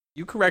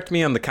You correct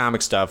me on the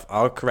comic stuff.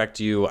 I'll correct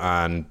you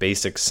on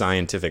basic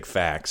scientific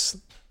facts.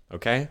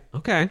 Okay?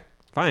 Okay,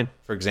 fine.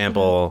 For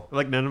example,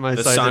 Like none of my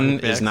the scientific sun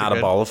facts is not are a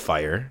good. ball of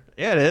fire.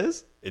 Yeah, it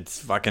is. It's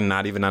fucking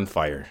not even on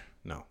fire.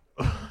 No.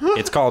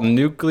 It's called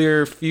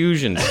nuclear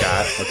fusion,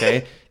 Scott,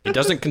 okay? It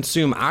doesn't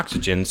consume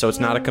oxygen, so it's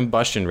not a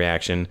combustion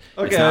reaction.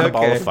 It's not a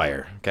ball of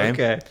fire,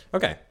 okay?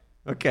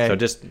 Okay. So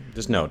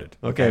just noted.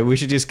 Okay, we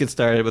should just get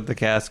started with the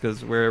cast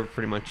because we're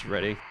pretty much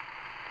ready.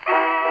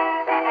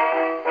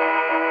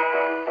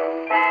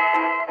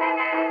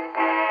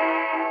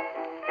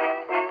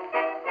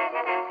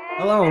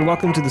 Hello and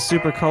welcome to the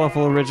super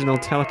colorful original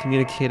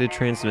telecommunicated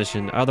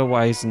transmission,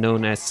 otherwise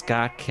known as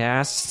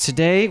Scottcast.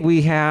 Today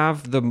we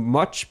have the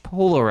much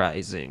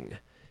polarizing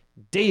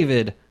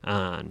David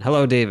on.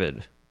 Hello,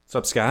 David. What's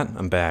up, Scott?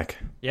 I'm back.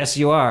 Yes,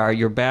 you are.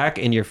 You're back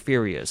and you're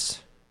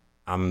furious.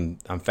 I'm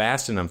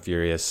fast and I'm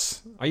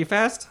furious. Are you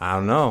fast? I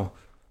don't know.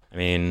 I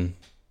mean,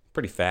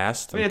 pretty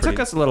fast. I mean, it took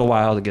us a little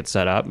while to get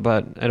set up,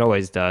 but it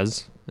always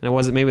does. And it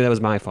wasn't. Maybe that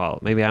was my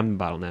fault. Maybe I'm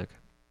the bottleneck.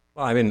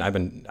 Well,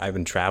 I've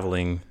been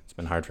traveling. It's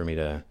been hard for me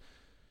to,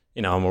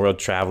 I'm a world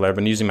traveler. I've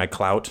been using my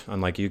clout,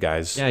 unlike you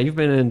guys. Yeah, you've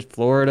been in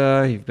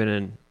Florida. You've been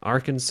in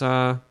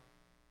Arkansas.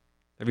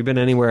 Have you been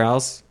anywhere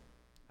else?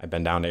 I've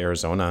been down to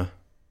Arizona.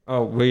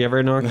 Oh, were you ever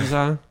in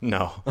Arkansas?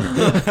 No.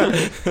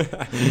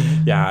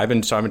 Yeah, I've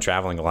been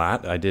traveling a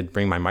lot. I did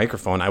bring my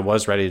microphone. I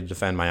was ready to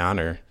defend my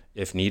honor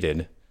if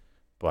needed,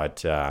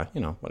 but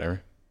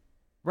whatever.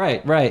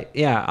 Right.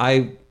 Yeah,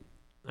 I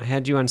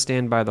had you on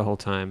standby the whole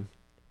time,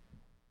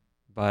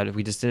 but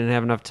we just didn't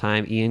have enough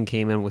time. Ian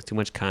came in with too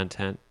much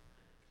content.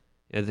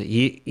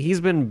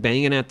 He's been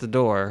banging at the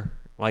door,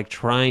 like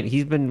trying.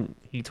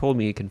 He told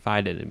me he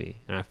confided in me,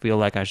 and I feel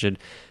like I should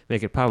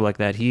make it public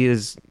that he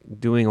is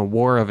doing a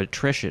war of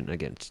attrition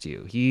against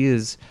you. He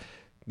is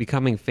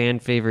becoming fan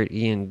favorite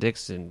Ian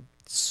Dixon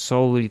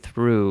solely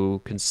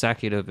through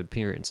consecutive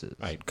appearances.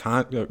 Right,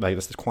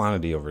 that's the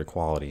quantity over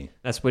quality.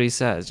 That's what he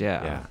says.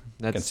 Yeah,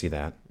 Yeah, I can see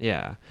that.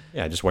 Yeah,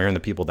 just wearing the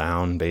people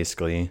down,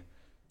 basically.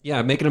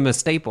 yeah, making him a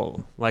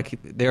staple. Like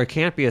there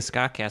can't be a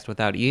Scottcast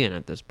without Ian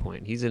at this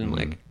point. He's in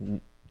like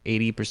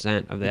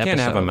 80% of the episodes. You can't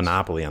have a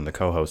monopoly on the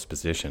co-host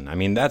position. I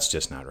mean, that's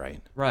just not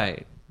right.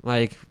 Right.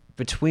 Like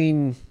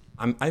between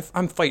I'm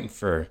fighting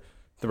for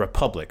the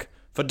republic,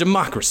 for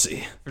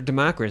democracy. the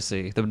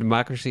democracy of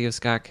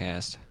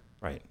Scottcast.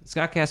 Right.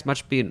 Scottcast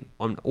must be an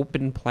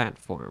open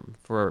platform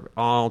for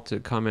all to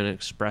come and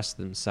express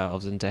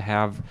themselves and to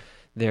have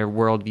their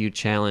worldview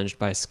challenged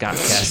by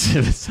Scottcast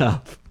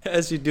himself.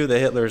 As you do the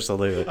Hitler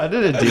salute. I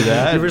didn't do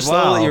that.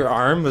 Your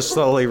arm was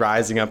slowly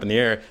rising up in the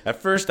air. At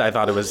first, I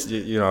thought it was,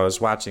 I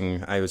was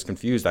watching, I was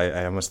confused.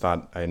 I almost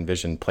thought I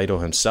envisioned Plato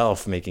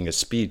himself making a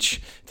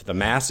speech to the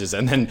masses,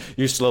 and then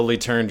you slowly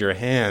turned your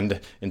hand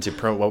into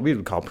what we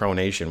would call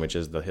pronation, which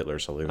is the Hitler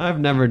salute. I've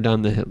never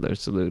done the Hitler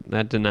salute.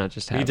 That did not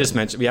just happen.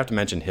 We have to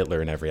mention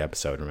Hitler in every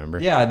episode, remember?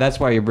 Yeah, that's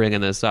why you're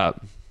bringing this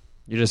up.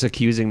 You're just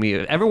accusing me.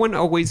 Everyone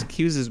always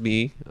accuses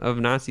me of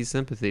Nazi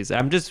sympathies.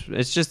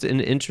 It's just an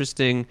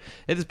interesting,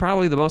 it is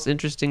probably the most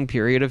interesting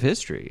period of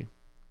history.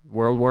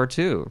 World War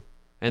II.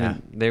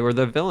 And They were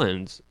the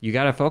villains. You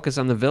got to focus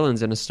on the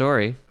villains in a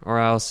story, or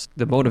else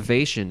the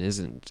motivation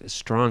isn't as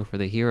strong for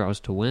the heroes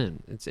to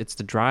win. It's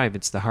the drive.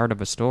 It's the heart of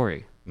a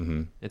story.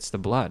 Mm-hmm. It's the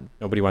blood.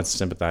 Nobody wants to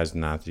sympathize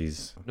with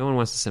Nazis. No one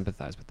wants to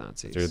sympathize with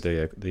Nazis. They're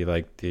the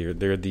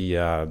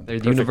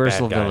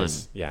universal bad villain.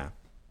 guys. Yeah.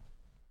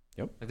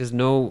 Yep. Because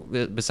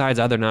besides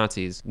other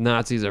Nazis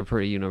are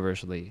pretty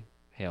universally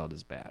hailed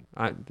as bad.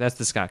 That's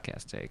the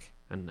Scottcast take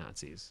on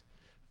Nazis.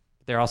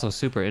 They're also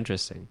super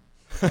interesting.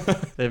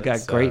 They've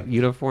got great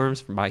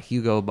uniforms by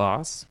Hugo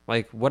Boss.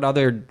 Like, what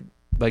other,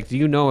 do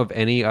you know of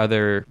any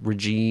other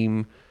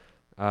regime,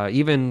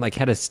 even like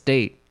head of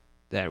state,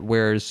 that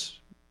wears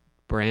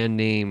brand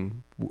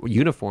name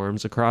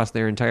uniforms across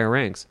their entire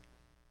ranks?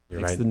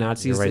 You're Makes right. the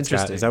Nazis You're right,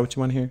 interesting. Scott. Is that what you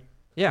want to hear?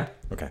 Yeah.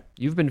 Okay.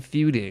 You've been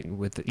feuding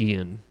with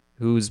Ian,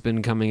 who's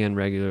been coming in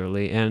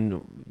regularly,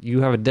 and you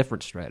have a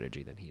different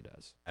strategy than he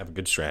does. I have a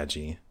good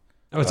strategy.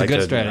 Oh, it's a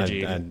good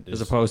strategy,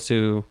 as opposed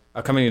to...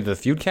 coming into the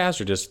Feudcast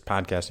or just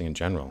podcasting in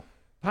general?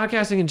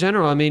 Podcasting in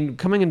general. I mean,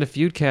 coming into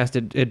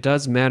Feudcast, it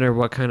does matter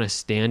what kind of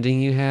standing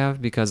you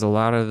have, because a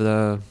lot of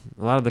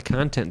the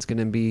content's going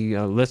to be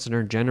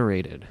listener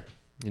generated.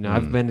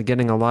 I've been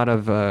getting a lot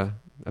of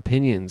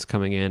opinions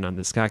coming in on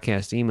the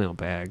Scottcast email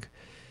bag,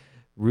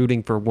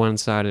 rooting for one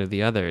side or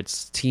the other.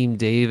 It's Team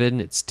David,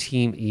 it's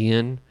Team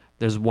Ian.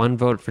 There's one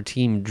vote for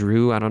Team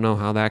Drew. I don't know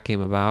how that came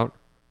about.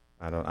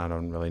 I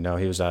don't really know.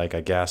 He was like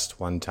a guest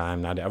one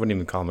time. I wouldn't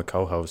even call him a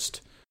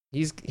co-host.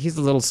 He's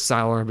a little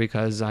sour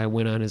because I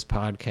went on his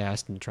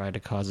podcast and tried to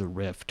cause a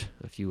rift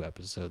a few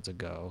episodes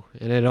ago,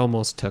 and it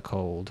almost took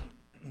hold.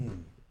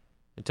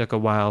 It took a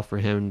while for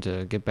him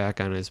to get back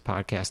on his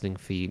podcasting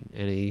feet,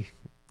 and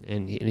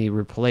he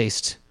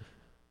replaced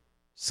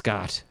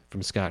Scott from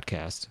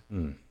Scottcast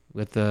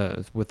with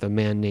a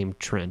man named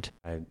Trent.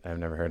 I've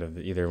never heard of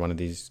either one of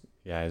these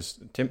guys.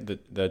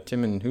 The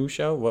Tim and Who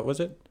show. What was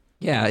it?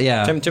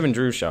 Yeah. Tim and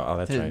Drew show. Oh,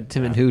 that's right.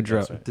 Tim and Who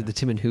did the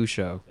Tim and Who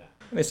show.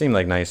 They seem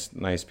like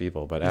nice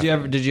people. But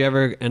Did you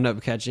ever end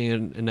up catching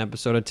an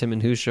episode of Tim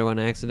and Who's show on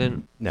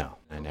accident? No,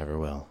 I never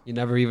will. You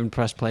never even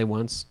pressed play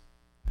once?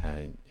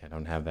 I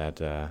don't have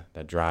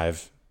that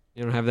drive.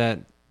 You don't have that?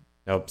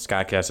 Nope,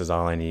 Scottcast is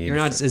all I need. You're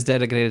not as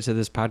dedicated to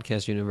this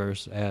podcast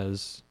universe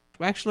as...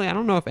 Actually, I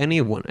don't know if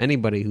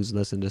anybody who's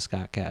listened to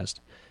Scottcast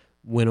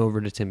went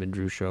over to Tim and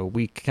Drew show.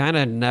 We kind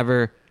of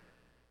never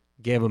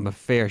gave him a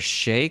fair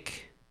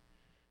shake,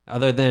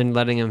 other than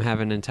letting him have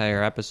an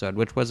entire episode,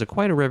 which was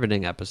quite a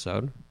riveting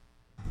episode,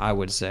 I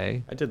would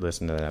say. I did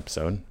listen to that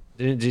episode.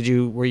 Did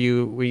you? Were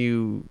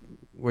your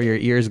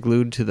ears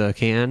glued to the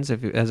cans,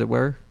 as it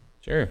were?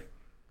 Sure.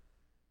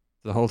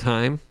 The whole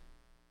time?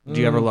 Did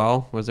you ever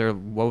lull? What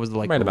was the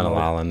like? Might have been a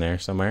lull in there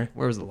somewhere.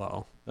 Where was the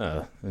lull?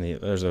 There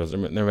might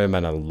have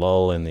been a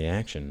lull in the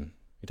action.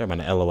 You talking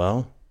about an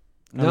LOL?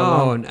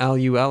 No, an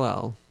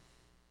LULL.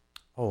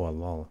 Oh, a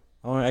lull.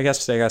 Oh, I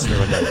guess there was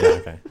that. Yeah,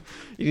 okay.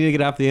 You need to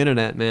get off the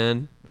internet,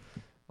 man.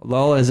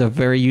 Lull is a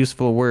very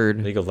useful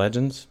word. League of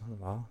Legends?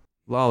 Lull?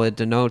 Lull, it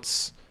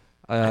denotes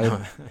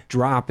a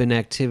drop in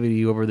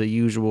activity over the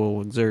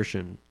usual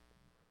exertion.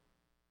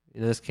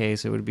 In this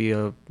case, it would be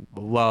a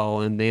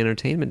lull in the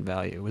entertainment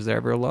value. Was there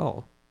ever a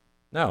lull?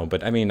 No,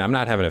 but I mean, I'm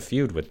not having a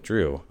feud with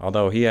Drew,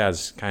 although he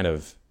has kind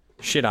of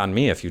shit on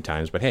me a few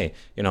times. But hey,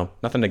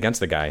 nothing against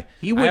the guy.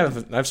 I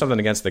have something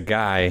against the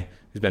guy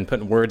who's been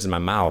putting words in my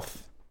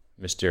mouth,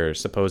 Mr.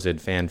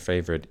 supposed fan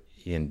favorite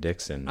Ian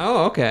Dixon.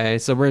 Oh, okay.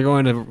 So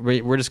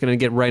we're just gonna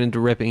get right into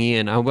ripping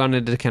Ian. I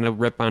wanted to kind of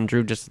rip on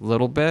Drew just a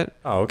little bit.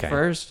 Oh, okay.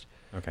 First.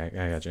 Okay,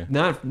 I got you.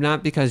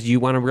 Not because you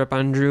want to rip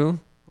on Drew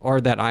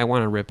or that I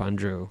want to rip on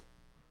Drew,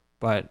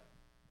 but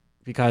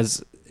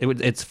because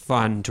it's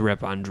fun to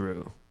rip on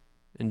Drew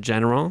in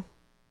general.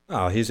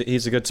 Oh, he's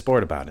a good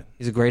sport about it.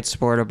 He's a great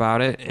sport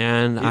about it,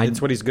 and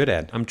it's what he's good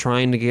at. I'm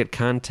trying to get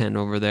content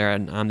over there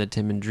on the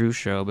Tim and Drew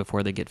show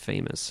before they get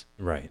famous.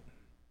 Right.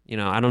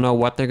 I don't know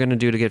what they're going to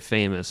do to get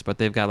famous, but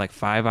they've got like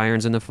 5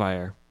 irons in the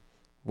fire.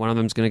 One of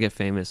them's going to get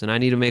famous, and I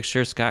need to make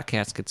sure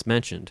Scottcast gets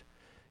mentioned.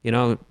 We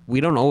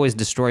don't always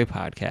destroy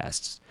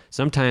podcasts.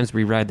 Sometimes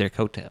we ride their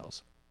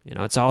coattails.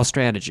 It's all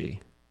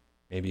strategy.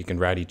 Maybe you can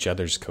ride each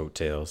other's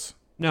coattails.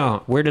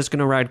 No, we're just going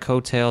to ride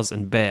coattails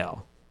and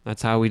bail.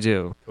 That's how we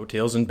do.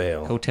 Coattails and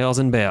bail. Coattails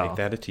and bail. Make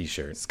that a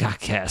t-shirt.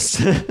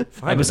 Scottcast.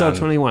 Episode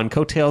 21,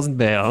 Coattails and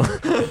bail.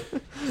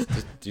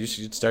 You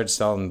should start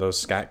selling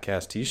those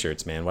Scottcast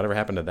t-shirts, man. Whatever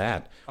happened to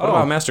that? What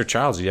about Master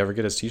Charles? Did you ever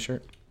get his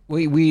t-shirt?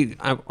 I'm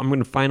going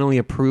to finally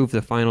approve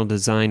the final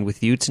design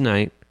with you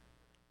tonight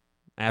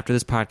after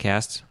this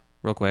podcast,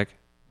 real quick.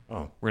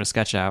 Oh. We're going to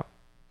sketch out.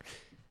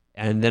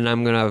 And then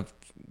I'm going to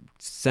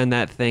send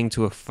that thing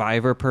to a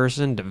Fiverr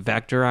person to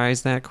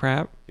vectorize that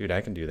crap. Dude,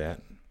 I can do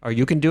that. Oh,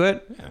 you can do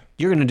it? Yeah.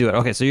 You're going to do it.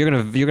 Okay, so you're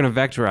going to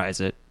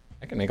vectorize it.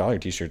 I can make all your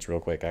t-shirts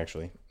real quick,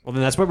 actually. Well,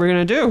 then that's what we're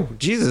going to do.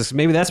 Jesus,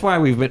 maybe that's why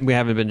we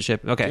haven't been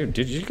shipped. Okay.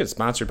 Dude, you get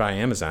sponsored by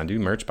Amazon. Do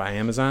merch by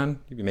Amazon?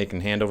 You'd be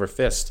making hand over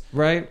fist.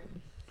 Right.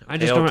 I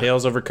just don't...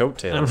 Tails over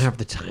coattails. I don't have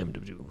the time to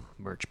do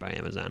merch by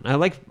Amazon. I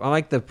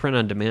like the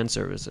print-on-demand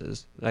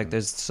services. Like,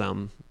 there's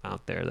some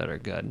out there that are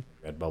good.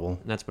 Redbubble.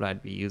 And that's what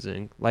I'd be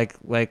using.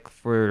 Like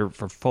for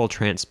full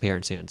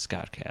transparency on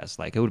Scottcast.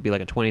 Like, it would be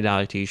like a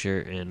 $20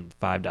 t-shirt and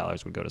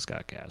 $5 would go to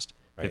Scottcast.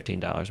 Right.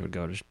 $15 would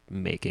go to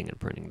making and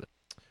printing them.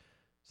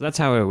 So that's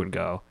how it would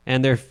go.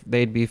 And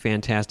they'd be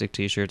fantastic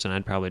t-shirts, and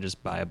I'd probably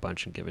just buy a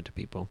bunch and give it to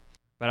people.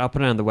 But I'll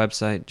put it on the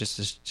website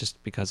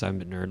just because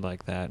I'm a nerd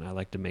like that, and I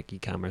like to make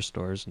e-commerce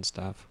stores and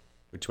stuff.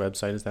 Which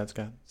website is that,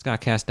 Scott?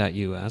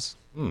 Scottcast.us.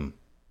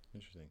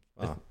 Interesting.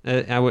 Wow.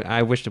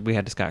 I wish that we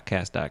had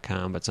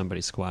scottcast.com, but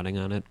somebody's squatting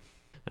on it.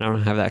 And I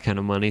don't have that kind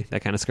of money,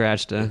 that kind of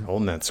scratch to...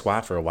 Holding that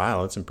squat for a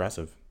while, it's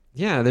impressive.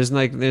 Yeah, there's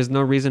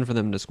no reason for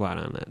them to squat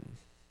on it.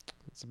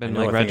 It's been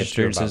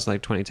registered since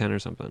 2010 or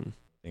something.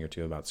 A thing or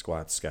two about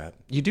squats, Scott.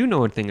 You do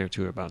know a thing or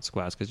two about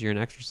squats because you're an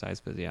exercise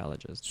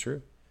physiologist. It's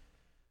true.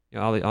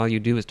 All you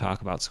do is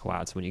talk about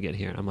squats when you get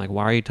here. And I'm like,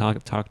 why are you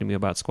talking to me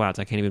about squats?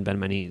 I can't even bend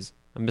my knees.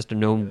 I'm Mr.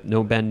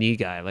 No bend knee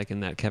guy, like in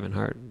that Kevin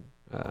Hart.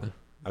 I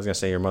was going to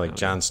say you're more like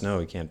Jon Snow.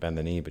 You can't bend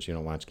the knee, but you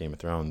don't watch Game of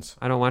Thrones.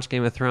 I don't watch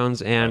Game of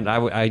Thrones, and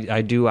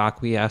I do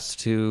acquiesce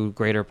to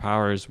greater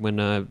powers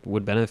when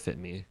would benefit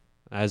me,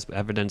 as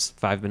evidenced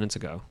 5 minutes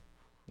ago.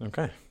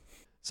 Okay.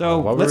 So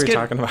what were we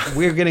talking about?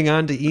 We're getting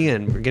on to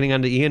Ian. We're getting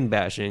on to Ian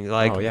bashing.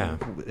 Like, oh, yeah.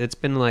 It's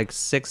been like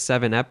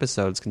 6-7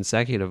 episodes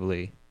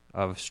consecutively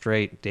of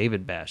straight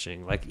David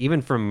bashing. Like,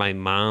 even from my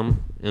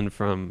mom and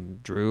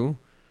from Drew,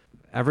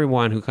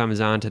 everyone who comes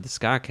on to the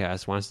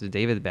Scottcast wants to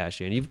David bash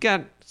you. And you've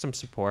got some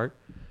support.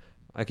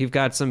 Like, you've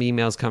got some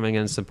emails coming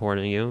in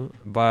supporting you,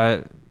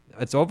 but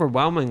it's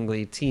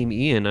overwhelmingly Team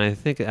Ian. I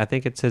think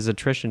it's his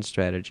attrition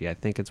strategy. I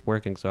think it's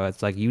working. So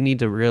it's like you need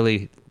to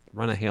really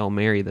run a Hail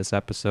Mary this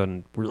episode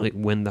and really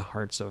win the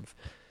hearts of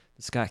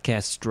the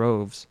Scottcast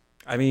droves.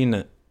 I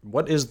mean,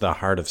 what is the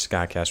heart of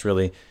Scottcast,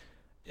 really?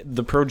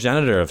 The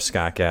progenitor of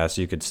Scottcast,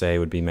 you could say,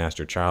 would be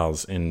Master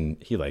Charles, and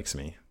he likes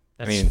me.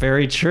 That's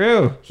very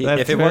true.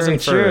 If it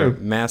wasn't for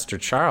Master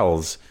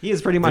Charles, he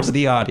is pretty much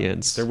the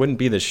audience. There wouldn't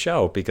be the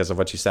show because of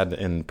what you said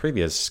in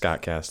previous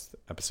Scottcast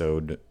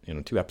episode,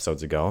 2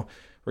 episodes ago,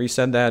 where you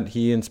said that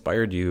he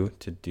inspired you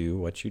to do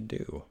what you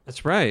do.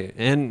 That's right.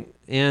 And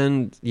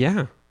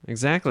yeah,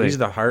 exactly. He's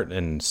the heart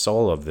and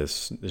soul of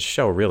this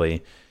show,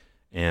 really.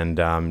 And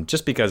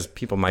just because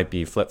people might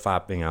be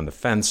flip-flopping on the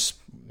fence,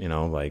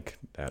 like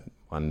that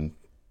one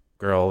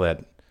girl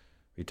that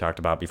we talked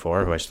about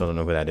before, who I still don't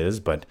know who that is,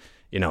 but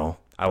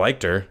I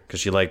liked her because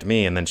she liked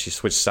me, and then she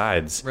switched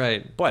sides.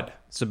 Right. But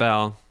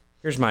Sybelle.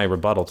 Here's my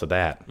rebuttal to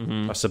that.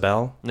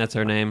 Sybelle? That's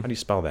her name. How do you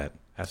spell that?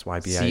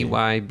 Sybelle.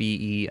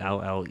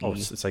 Cybelle. Oh,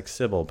 it's like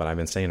Sybil, but I've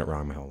been saying it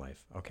wrong my whole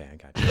life. Okay, I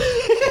got you.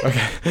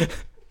 Okay.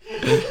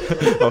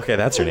 Okay,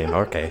 that's her name.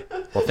 Okay.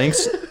 Well,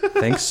 thanks,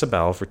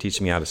 Sybelle, for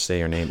teaching me how to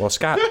say her name. Well,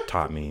 Scott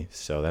taught me,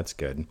 so that's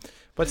good.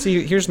 But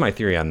see, here's my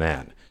theory on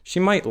that. She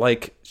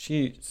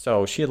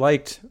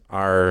liked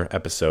our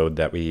episode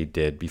that we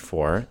did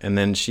before, and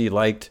then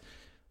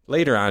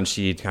later on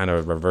she kind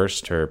of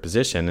reversed her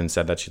position and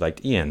said that she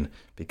liked Ian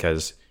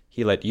because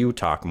he let you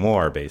talk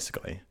more,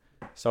 basically.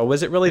 So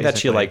was it really that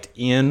she liked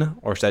Ian,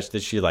 or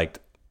that she liked,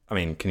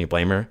 can you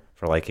blame her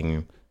for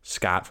liking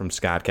Scott from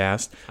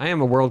Scottcast? I am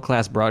a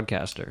world-class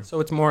broadcaster. So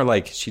it's more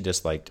like she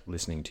just liked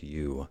listening to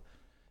you.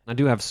 I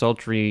do have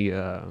sultry,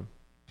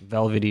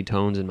 velvety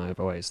tones in my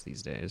voice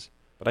these days.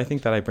 But I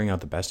think that I bring out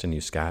the best in you,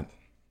 Scott.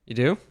 You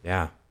do?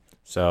 Yeah.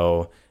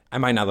 So I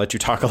might not let you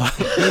talk a lot,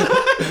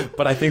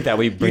 but I think that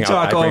we bring out. You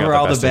talk over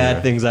all the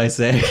bad things I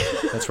say.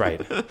 That's right.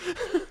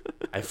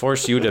 I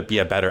force you to be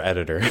a better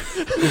editor.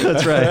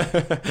 That's right.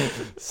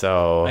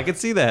 So I could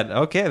see that.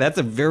 Okay, that's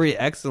a very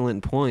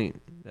excellent point.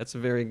 That's a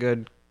very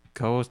good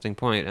co-hosting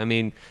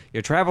point.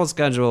 Your travel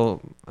schedule.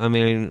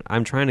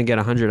 I'm trying to get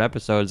 100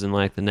 episodes in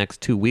like the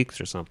next 2 weeks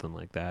or something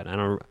like that.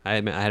 I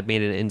had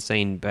made an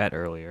insane bet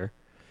earlier.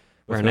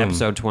 We're in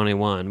episode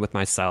 21 with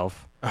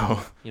myself.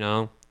 Oh,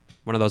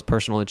 one of those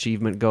personal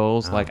achievement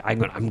goals. Like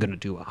I'm gonna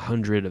do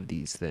 100 of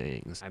these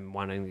things. I'm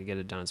wanting to get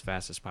it done as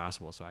fast as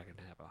possible so I can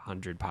have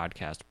 100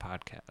 podcasts.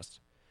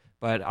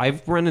 But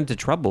I've run into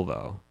trouble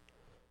though.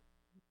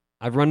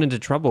 I've run into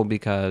trouble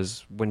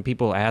because when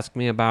people ask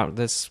me about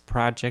this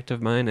project of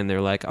mine and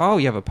they're like, "Oh,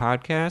 you have a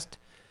podcast?"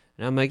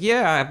 And I'm like,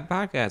 "Yeah, I have a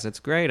podcast. It's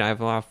great. I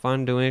have a lot of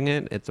fun doing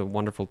it. It's a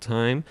wonderful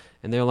time."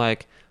 And they're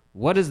like,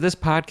 "What is this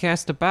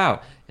podcast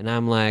about?" And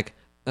I'm like,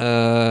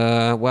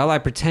 well, I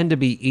pretend to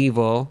be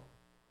evil,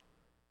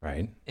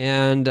 right?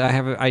 And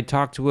I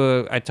talk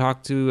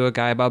to a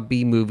guy about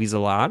B movies a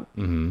lot.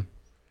 Mm-hmm.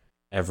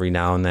 Every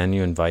now and then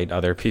you invite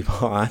other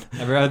people on.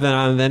 Every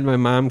now and then my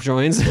mom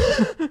joins.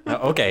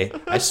 Okay,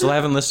 I still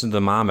haven't listened to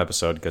the mom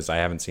episode because I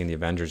haven't seen the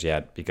Avengers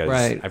yet. Because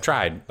I've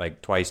tried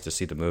like twice to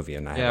see the movie,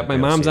 and my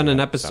mom's on an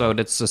episode.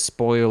 It's a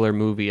spoiler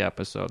movie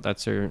episode.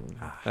 That's her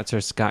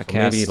Scottcast. So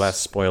maybe less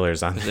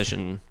spoilers on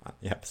position on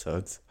the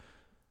episodes.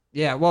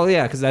 Yeah, well,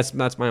 yeah, because that's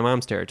my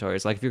mom's territory.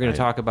 It's like if you're going to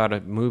talk about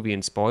a movie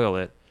and spoil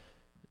it,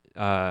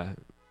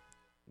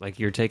 like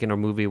you're taking a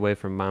movie away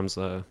from mom's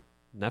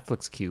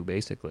Netflix queue,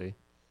 basically,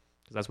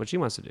 because that's what she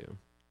wants to do.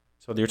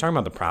 So you're talking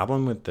about the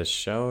problem with the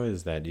show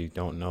is that you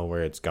don't know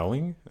where it's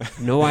going?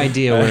 No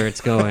idea where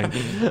it's going.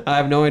 I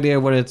have no idea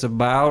what it's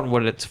about,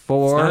 what it's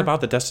for. It's not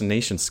about the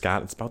destination,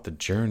 Scott. It's about the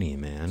journey,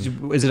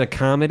 man. Is it a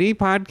comedy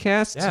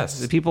podcast?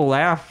 Yes. Do people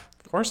laugh?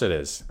 Of course it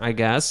is. I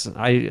guess.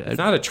 It's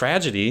not a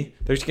tragedy.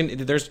 There's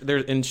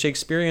in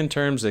Shakespearean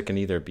terms, it can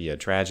either be a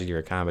tragedy or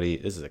a comedy.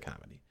 This is a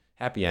comedy.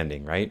 Happy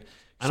ending, right?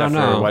 I don't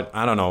know.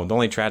 I don't know. The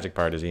only tragic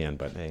part is the end,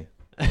 but hey.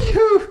 I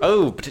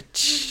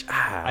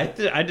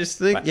just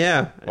think,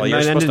 yeah. Well, it you're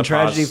might end supposed in to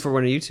tragedy pause. for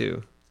one of you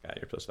two. Scott,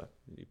 you're supposed to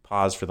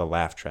pause for the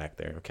laugh track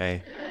there,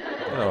 okay?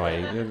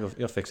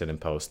 You'll fix it in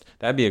post.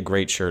 That'd be a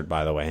great shirt,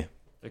 by the way.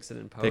 Fix it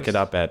in post. Pick it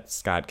up at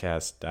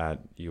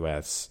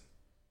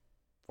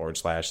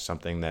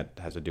scottcast.us/something that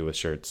has to do with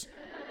shirts.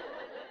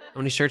 How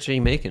many shirts are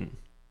you making?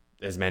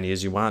 As many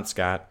as you want,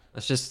 Scott.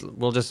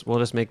 We'll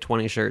just make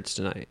 20 shirts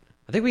tonight.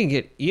 I think we can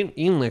get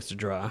Ian likes to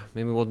draw.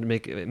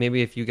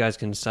 Maybe if you guys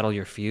can settle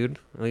your feud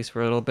at least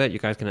for a little bit, you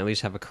guys can at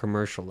least have a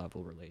commercial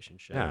level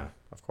relationship. Yeah,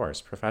 of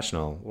course,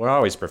 professional. We're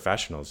always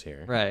professionals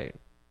here, right?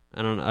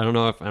 I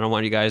don't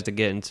want you guys to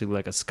get into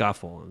like a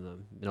scuffle in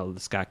the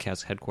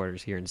Scottcast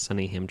headquarters here in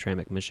sunny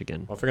Hamtramck,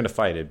 Michigan. Well, if we're gonna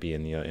fight, it'd be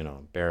in the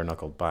bare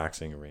knuckle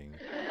boxing ring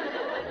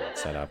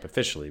set up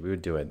officially. We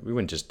would do it. We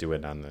wouldn't just do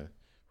it on the.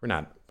 We're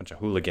not a bunch of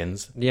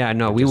hooligans. Yeah,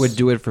 no, we would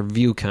do it for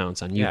view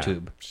counts on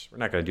YouTube. Yeah, we're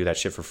not going to do that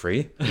shit for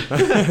free.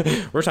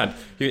 We're not.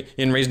 You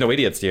didn't raise no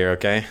idiots here,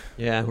 okay?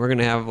 Yeah, we're going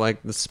to have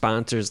like the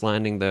sponsors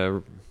lining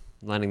the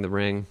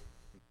ring.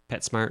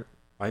 PetSmart.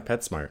 Why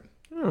PetSmart?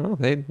 I don't know.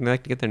 They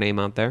like to get their name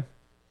out there.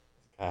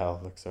 Kyle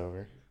looks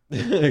over.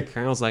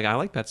 Kyle's like, I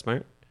like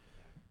PetSmart.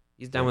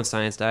 He's down with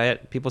Science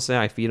Diet. People say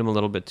I feed him a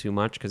little bit too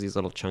much because he's a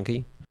little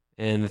chunky.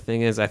 And the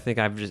thing is, I think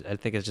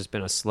it's just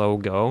been a slow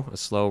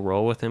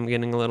roll with him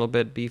getting a little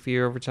bit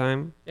beefier over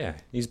time. Yeah,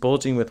 he's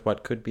bulging with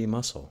what could be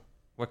muscle.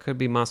 What could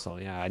be muscle?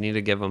 Yeah, I need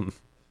to give him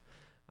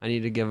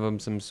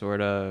some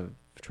sort of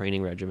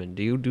training regimen.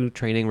 Do you do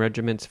training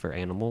regimens for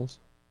animals?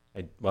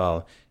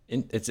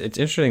 It's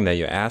interesting that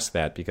you ask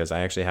that because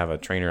I actually have a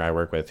trainer I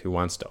work with who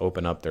wants to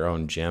open up their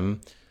own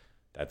gym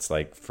that's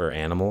like for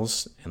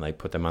animals and like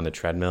put them on the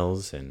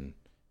treadmills, and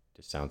it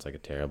just sounds like a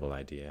terrible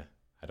idea.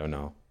 I don't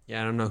know.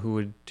 Yeah, I don't know who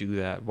would do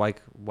that.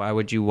 Like, why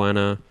would you want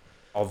to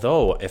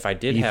Although if I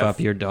did beef have up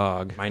your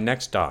dog? my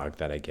next dog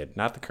that I get,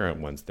 not the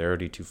current ones, they're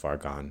already too far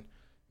gone.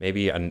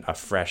 Maybe a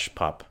fresh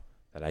pup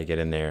that I get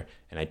in there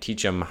and I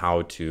teach him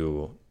how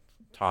to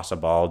toss a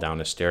ball down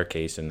a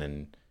staircase and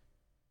then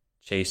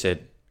chase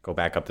it, go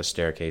back up the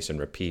staircase and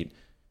repeat.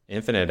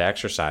 Infinite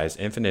exercise,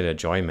 infinite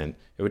enjoyment.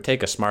 It would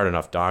take a smart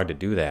enough dog to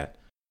do that.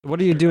 What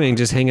are you doing?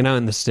 Just hanging out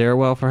in the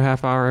stairwell for a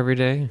half hour every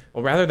day?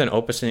 Well, rather than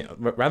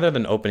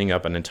opening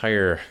up an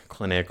entire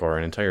clinic or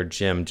an entire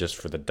gym just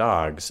for the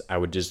dogs, I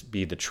would just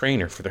be the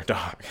trainer for their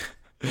dog.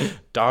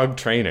 Dog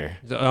trainer.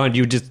 Oh, and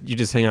you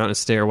just hang out in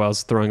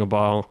stairwells throwing a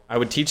ball. I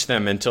would teach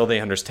them until they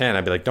understand.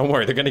 I'd be like, don't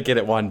worry, they're going to get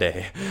it one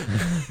day.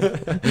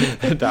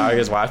 The dog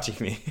is watching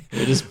me.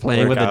 You're just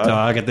playing with the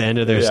dog at the end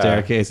of their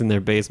staircase in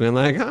their basement,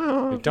 like,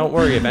 oh. Don't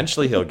worry,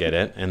 eventually he'll get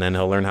it, and then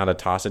he'll learn how to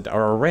toss it,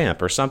 or a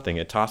ramp or something.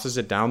 It tosses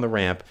it down the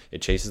ramp,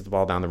 it chases the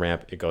ball down the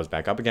ramp, it goes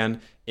back up again.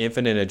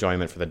 Infinite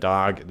enjoyment for the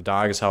dog. The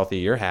dog is healthy,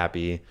 you're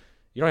happy.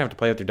 You don't have to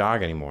play with your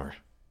dog anymore.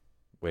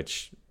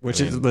 Which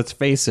is, let's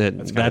face it,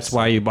 that's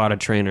why you bought a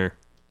trainer.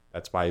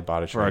 That's why you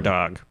bought a trainer. For a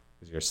dog.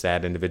 Because you're a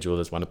sad individual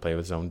that just want to play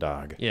with his own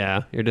dog.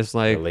 Yeah, you're just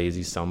like, a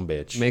lazy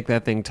sumbitch. Make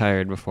that thing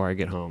tired before I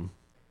get home.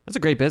 That's a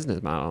great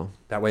business model.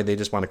 That way they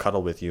just want to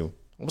cuddle with you.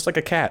 Almost like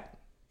a cat.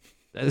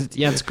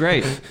 Yeah, it's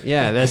great.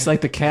 Yeah, that's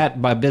like the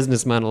cat by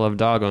business model of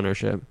dog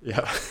ownership.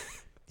 Yeah.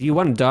 Do you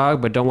want a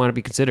dog but don't want to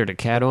be considered a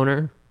cat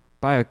owner?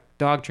 Buy a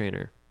dog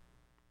trainer.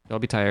 They'll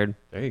be tired.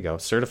 There you go.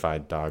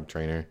 Certified dog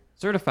trainer.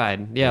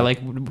 Certified. Yeah, like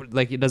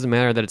it doesn't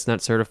matter that it's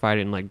not certified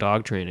in like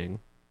dog training.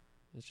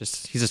 It's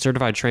just he's a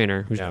certified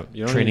trainer who's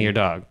training your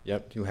dog.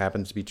 Yep, who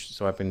happens to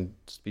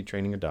be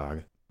training a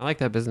dog. I like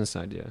that business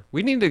idea.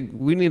 We need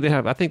to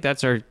have. I think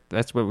that's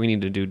what we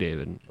need to do,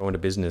 David. Go into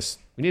business.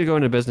 We need to go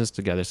into business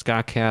together.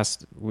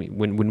 Scottcast.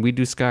 When we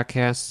do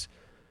Scottcasts,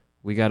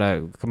 we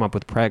gotta come up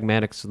with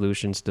pragmatic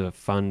solutions to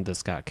fund the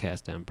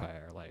Scottcast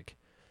empire. Like,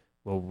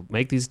 we'll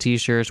make these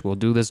T-shirts. We'll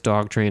do this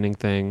dog training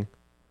thing.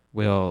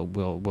 We'll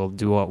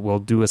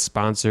do a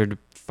sponsored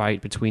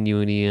fight between you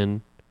and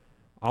Ian.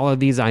 All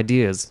of these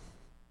ideas,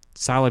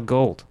 solid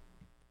gold.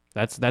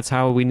 That's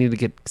how we need to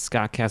get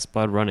Scottcast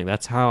blood running.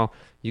 That's how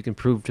you can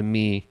prove to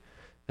me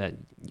that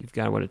you've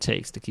got what it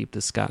takes to keep the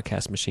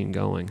Scottcast machine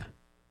going.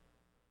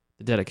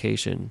 The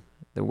dedication,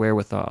 the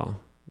wherewithal,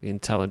 the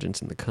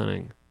intelligence, and the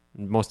cunning.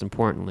 And most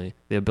importantly,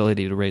 the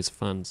ability to raise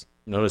funds.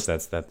 Notice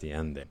that's at the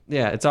end there.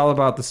 Yeah, it's all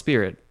about the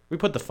spirit. We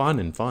put the fun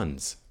in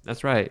funds.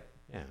 That's right.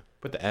 Yeah.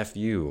 Put the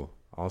FU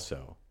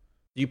also.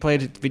 Do you play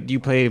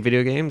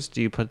video games?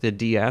 Do you put the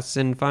DS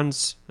in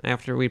funds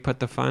after we put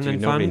the fun in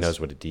funds? Nobody knows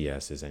what a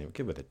DS is anymore.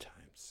 Give it a time,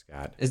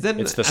 Scott. It's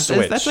the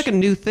Switch. That's like a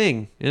new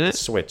thing, isn't it?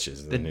 Switch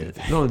is the new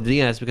thing. No, the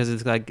DS, because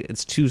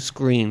it's two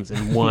screens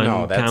in one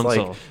no, that's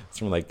console. It's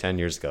from like 10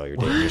 years ago. You're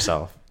dating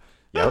yourself.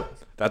 Yep.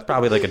 That's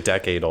probably like a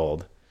decade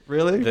old.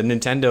 Really? The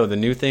Nintendo, the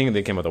new thing,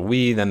 they came with a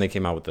Wii, then they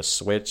came out with the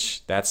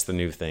Switch. That's the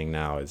new thing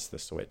now is the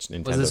Switch.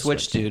 Nintendo What does the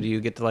Switch do? Do you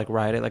get to like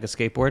ride it like a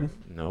skateboard?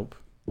 Nope.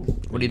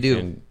 What do you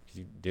do?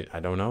 I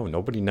don't know.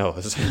 Nobody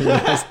knows. You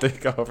just to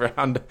go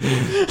around,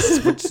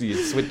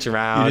 switch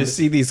around. You just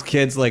see these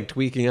kids like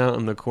tweaking out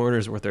in the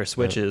corners with their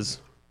Switches.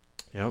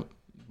 Yep.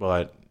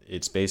 But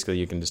it's basically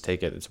you can just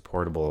take it. It's a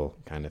portable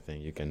kind of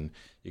thing. You can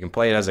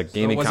play it as a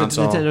gaming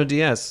console. What's a Nintendo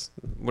DS?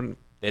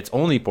 It's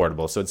only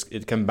portable, so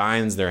it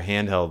combines their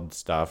handheld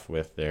stuff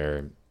with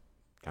their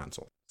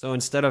console. So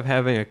instead of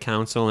having a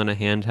console and a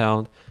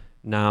handheld,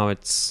 now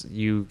it's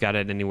you got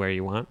it anywhere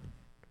you want.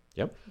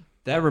 Yep.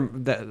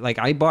 That like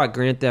I bought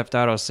Grand Theft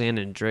Auto San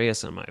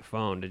Andreas on my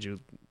phone. Did you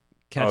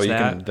catch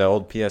that? The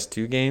old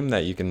PS2 game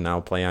that you can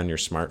now play on your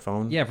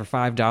smartphone? Yeah, for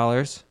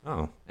 $5.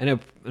 Oh. And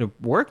it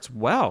worked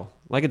well.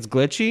 Like it's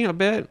glitchy a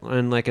bit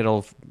and like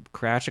it'll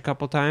crash a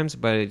couple times,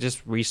 but it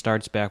just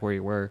restarts back where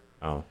you were.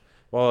 Oh.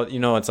 Well,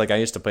 it's like I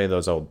used to play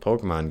those old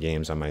Pokemon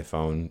games on my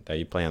phone that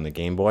you play on the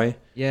Game Boy.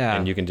 Yeah.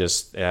 And you can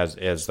just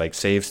as like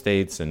save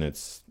states, and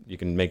you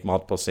can make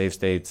multiple save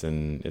states,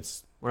 and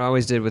it's what I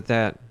always did with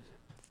that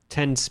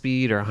 10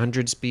 speed or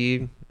 100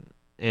 speed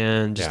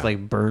and just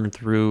like burn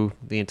through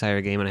the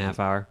entire game in a half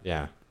hour.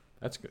 Yeah.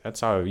 That's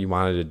how you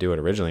wanted to do it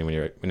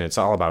originally when it's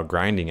all about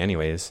grinding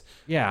anyways.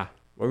 Yeah.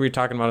 What were we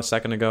talking about a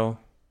second ago?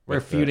 We're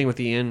feuding with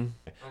Ian.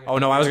 Oh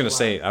no, I was gonna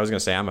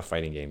say I'm a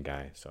fighting game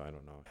guy, so I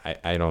don't know.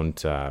 I don't.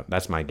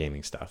 That's my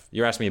gaming stuff.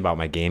 You're asking me about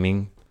my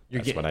gaming.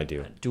 That's what I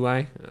do. Do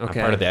I? Okay.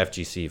 I'm part of the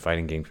FGC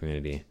fighting game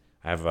community.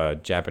 I have a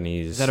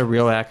Japanese. Is that a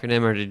real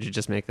acronym, or did you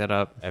just make that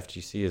up?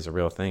 FGC is a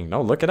real thing.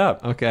 No, look it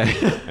up. Okay.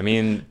 I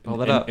mean,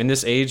 in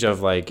this age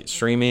of like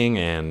streaming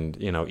and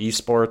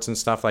esports and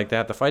stuff like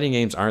that, the fighting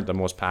games aren't the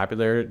most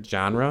popular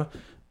genre,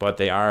 but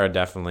there are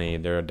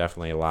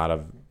definitely a lot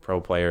of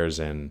pro players,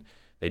 and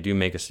they do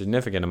make a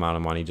significant amount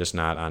of money, just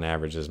not on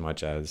average as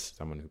much as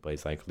someone who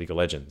plays like League of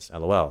Legends.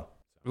 LOL.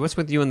 What's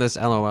with you in this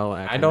LOL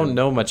acronym? I don't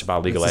know much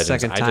about League of It's the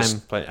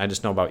Legends. second I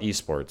just know about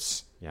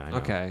esports. Yeah, I know.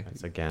 Okay.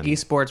 That's again.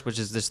 Esports, which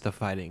is just the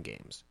fighting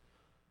games.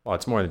 Well,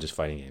 it's more than just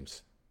fighting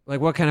games. Like,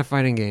 what kind of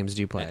fighting games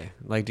do you play?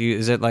 Like,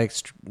 is it like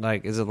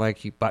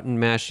you button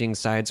mashing,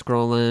 side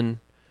scrolling,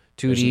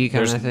 2D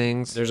kind of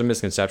things? There's a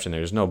misconception.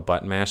 There's no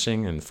button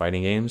mashing in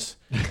fighting games.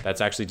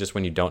 That's actually just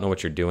when you don't know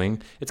what you're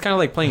doing. It's kind of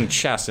like playing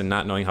chess and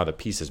not knowing how the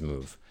pieces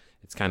move.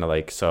 It's kind of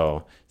like,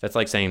 so that's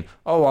like saying,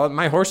 oh, well,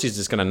 my horsey is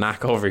just going to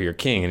knock over your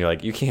king. And you're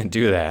like, you can't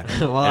do that.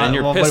 And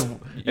you're pissed.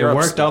 It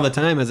worked all the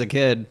time as a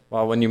kid.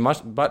 Well, when you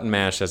button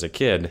mash as a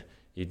kid,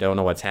 you don't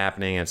know what's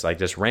happening. It's like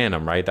just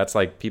random, right? That's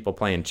like people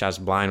playing chess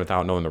blind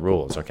without knowing the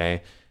rules,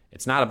 okay?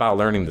 It's not about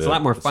learning It's a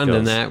lot more fun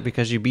than that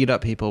because you beat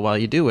up people while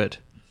you do it.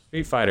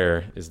 Street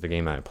Fighter is the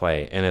game I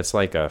play, and it's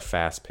like a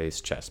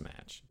fast-paced chess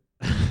match.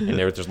 And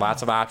there's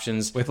lots of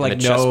options. With like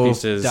no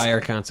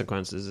dire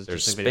consequences. It's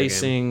there's just a video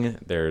spacing, game.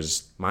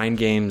 there's mind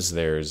games,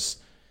 there's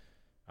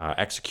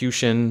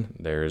execution,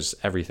 there's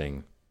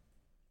everything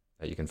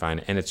that you can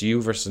find. And it's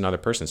you versus another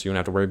person, so you don't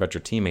have to worry about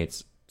your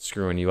teammates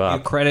screwing you up.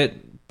 You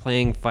credit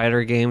playing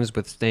fighter games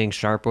with staying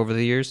sharp over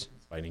the years?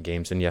 Fighting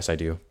games, and yes, I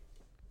do.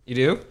 You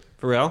do?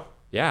 For real?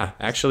 Yeah,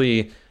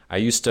 actually, I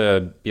used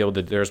to be able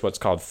to, there's what's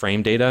called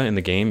frame data in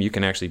the game. You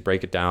can actually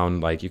break it down,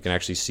 like you can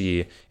actually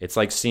see, it's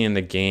like seeing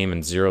the game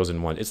in zeros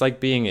and ones. It's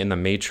like being in the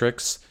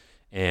Matrix,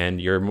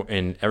 and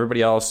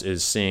everybody else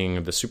is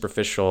seeing the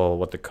superficial,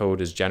 what the code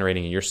is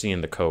generating, and you're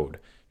seeing the code.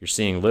 You're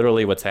seeing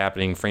literally what's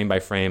happening frame by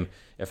frame.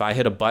 If I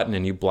hit a button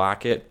and you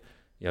block it,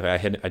 I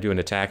do an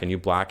attack and you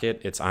block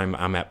it,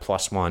 I'm at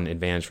 +1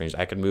 advantage range.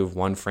 I can move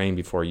one frame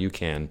before you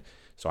can,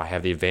 so I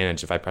have the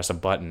advantage. If I press a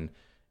button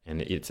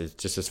and it's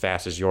just as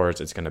fast as yours,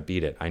 it's going to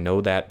beat it. I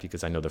know that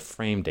because I know the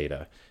frame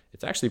data.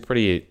 It's actually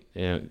pretty.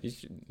 You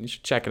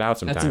should check it out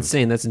sometime. That's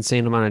insane. That's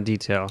insane amount of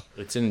detail.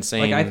 It's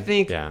insane. Like I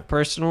think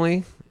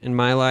personally in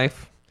my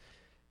life,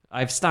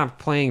 I've stopped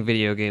playing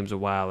video games a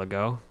while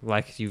ago.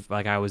 Like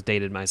I was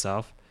dated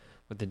myself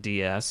with the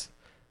DS,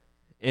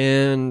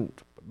 and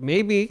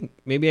maybe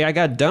I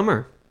got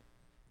dumber.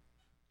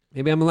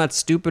 Maybe I'm a lot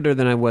stupider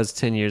than I was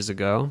 10 years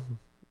ago.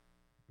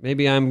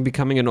 Maybe I'm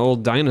becoming an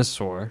old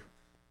dinosaur.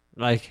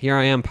 Like, here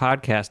I am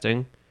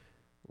podcasting.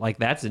 Like,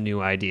 that's a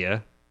new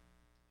idea.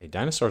 Hey,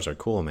 dinosaurs are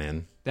cool,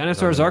 man.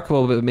 Dinosaurs are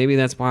cool, but maybe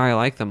that's why I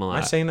like them a lot.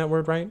 Am I saying that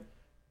word right?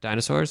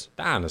 Dinosaurs?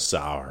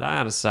 Dinosaur.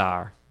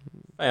 Dinosaur.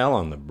 Fell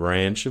on the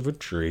branch of a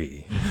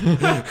tree.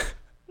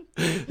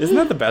 Isn't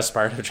that the best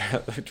part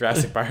of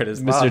Jurassic Park?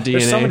 Is Mr. DNA.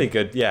 There's so many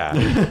good, yeah.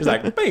 He's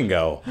like,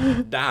 bingo,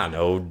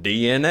 Dino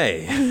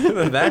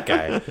DNA. That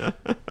guy.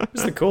 He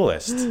was the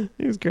coolest.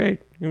 He was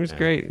great. He was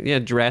great. Yeah,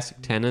 Jurassic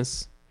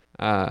Tennis.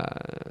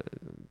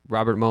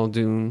 Robert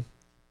Muldoon.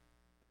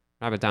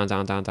 Robert down.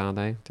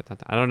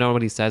 I don't know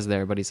what he says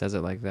there, but he says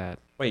it like that.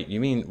 Wait,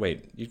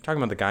 you're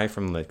talking about the guy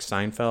from like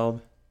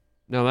Seinfeld?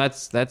 No,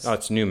 that's Oh,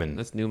 it's Newman.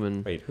 That's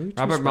Newman. Wait, who?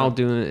 Robert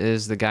Muldoon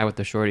is the guy with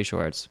the shorty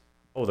shorts.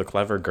 Oh, the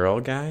clever girl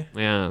guy?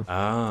 Yeah.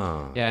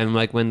 Oh. Yeah, and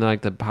like when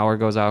like the power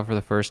goes out for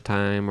the first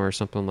time or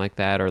something like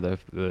that, or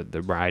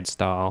the ride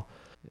stall,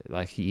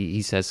 like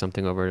he says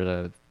something over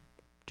to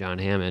John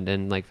Hammond,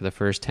 and like for the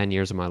first 10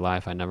 years of my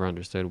life, I never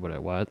understood what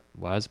it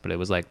was, but it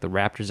was like the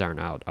Raptors aren't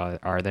out,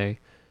 are they?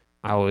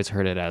 I always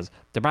heard it as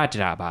the are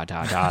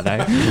they?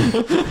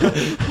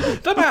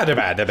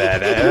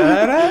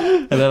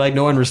 And then like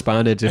no one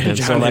responded to him,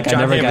 so like I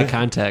never got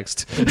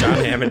context.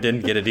 John Hammond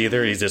didn't get it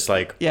either. He's just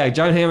like, yeah,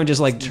 John Hammond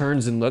just like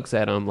turns and looks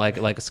at him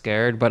like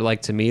scared, but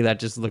like to me that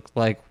just looked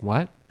like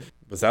what?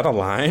 Was that a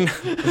line?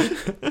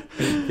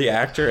 The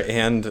actor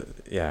and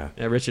yeah,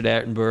 Richard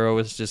Attenborough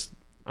was just,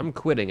 I'm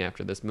quitting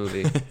after this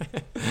movie.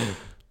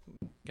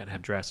 Gotta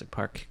have Jurassic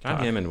Park. John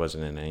Hammond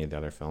wasn't in any of the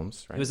other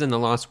films, right? He was in The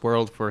Lost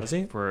World for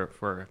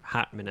a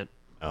hot minute.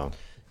 Oh.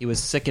 He was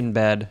sick in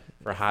bed.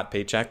 For a hot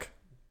paycheck?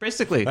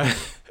 Basically.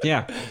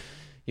 Yeah.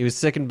 He was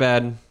sick in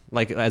bed,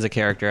 like as a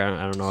character.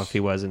 I don't know if he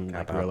was in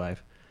like real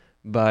life.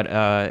 But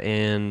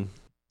in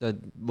The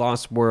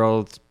Lost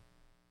World,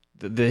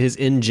 his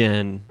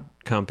InGen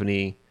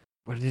company,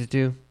 what did it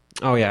do?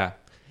 Oh, yeah.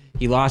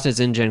 He lost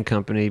his InGen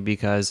company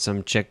because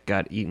some chick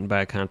got eaten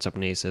by a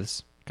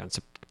Conceptnasis.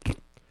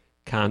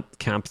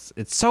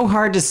 It's so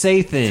hard to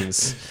say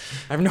things.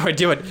 I have no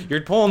idea what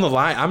you're pulling the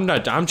line.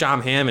 I'm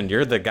John Hammond.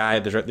 You're the guy.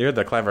 You're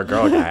the clever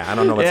girl guy. I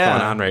don't know what's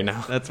going on right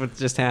now. That's what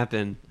just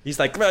happened. He's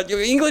like, well,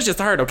 English is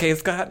hard, okay,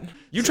 Scott?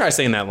 You try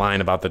saying that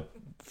line about the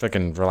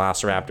freaking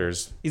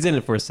Velociraptors. He's in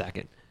it for a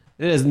second.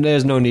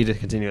 There's no need to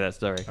continue that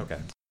story. Okay.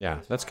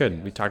 Yeah, that's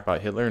good. We talked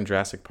about Hitler and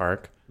Jurassic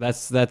Park.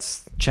 That's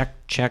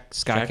check.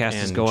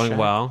 Scottcast is going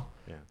well.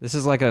 Yeah. This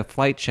is like a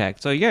flight check.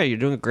 So yeah, you're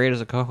doing great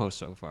as a co-host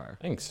so far.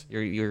 Thanks.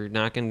 You're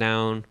knocking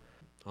down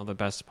all the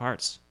best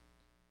parts.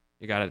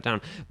 You got it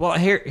down. Well,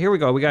 here we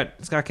go. We got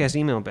Scottcast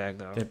email bag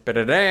though.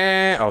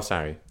 Oh,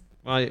 sorry.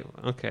 Well,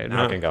 okay.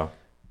 Now I can go.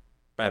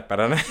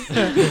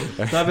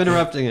 Stop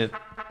interrupting it.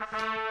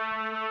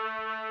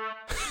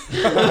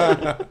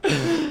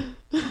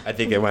 I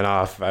think it went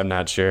off. I'm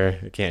not sure.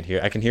 I can't hear.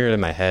 I can hear it in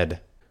my head.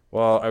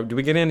 Well, do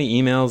we get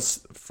any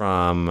emails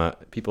from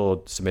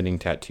people submitting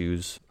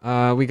tattoos?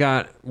 We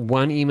got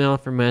one email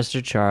from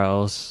Master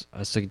Charles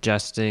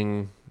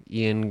suggesting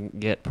Ian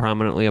get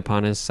prominently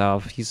upon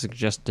himself. He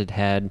suggested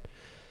the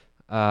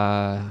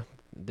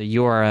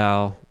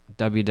URL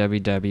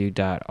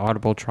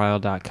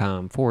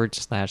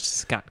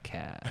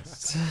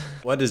www.audibletrial.com/Scottcast.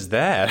 What is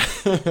that?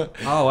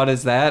 Oh, what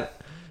is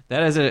that?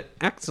 That is an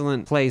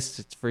excellent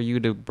place for you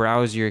to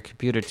browse your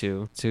computer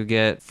to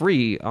get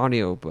free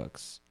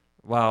audiobooks.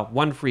 Well,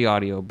 one free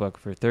audiobook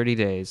for 30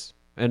 days.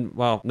 And,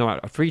 well,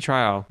 no, a free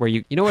trial where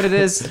you know what it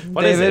is,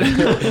 What David? is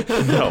it?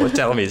 No,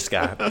 tell me,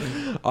 Scott.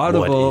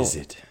 Audible. What is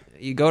it?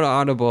 You go to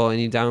Audible and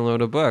you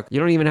download a book. You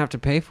don't even have to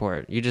pay for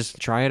it. You just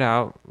try it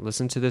out,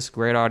 listen to this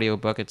great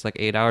audiobook. It's like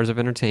 8 hours of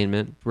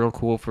entertainment. Real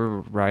cool for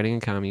riding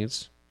and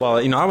commutes. Well,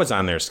 I was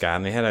on there, Scott,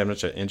 and they had a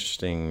bunch of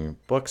interesting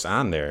books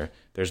on there.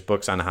 There's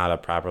books on how to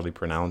properly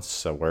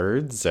pronounce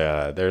words.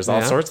 There's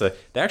all sorts of...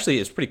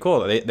 it's pretty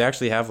cool. They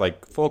actually have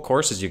like full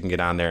courses you can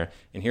get on there.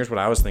 And here's what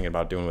I was thinking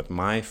about doing with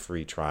my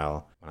free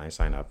trial when I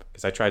sign up.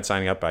 Because I tried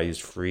signing up, I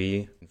used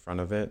free in front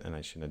of it, and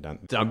I shouldn't have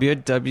done...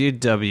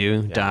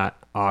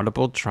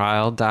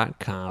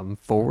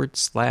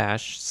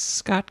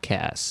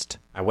 www.audibletrial.com/Scottcast.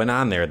 I went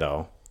on there,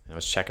 though, and I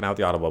was checking out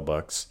the Audible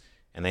books,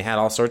 and they had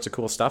all sorts of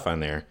cool stuff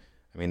on there.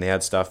 I mean, they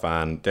had stuff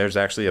on... There's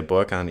actually a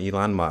book on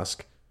Elon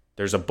Musk.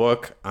 There's a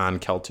book on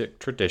Celtic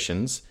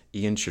traditions.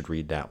 Ian should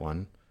read that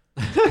one.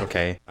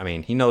 Okay? I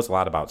mean, he knows a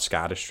lot about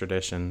Scottish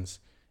traditions.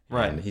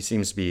 Right. And he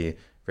seems to be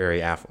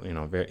very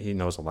he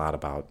knows a lot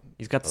about...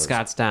 He's got the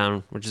Scots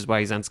down, which is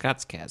why he's on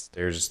Scott's Cast.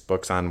 There's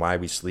books on why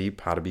we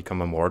sleep, how to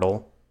become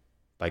immortal.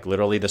 Like,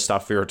 literally the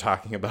stuff we were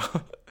talking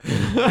about.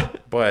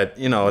 But,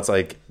 it's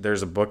like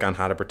there's a book on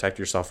how to protect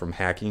yourself from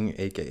hacking,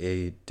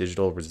 a.k.a.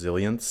 digital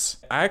resilience.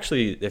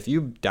 If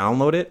you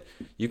download it,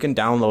 you can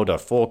download a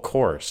full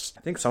course.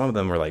 I think some of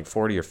them were like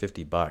 $40 or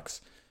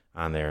 $50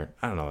 on there.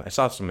 I don't know. I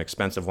saw some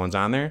expensive ones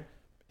on there,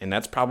 and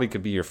that's probably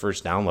could be your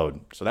first download.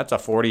 So that's a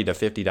 $40 to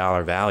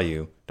 $50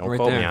 value. Don't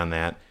quote me on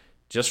that.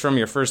 Just from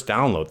your first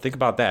download. Think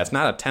about that. It's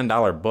not a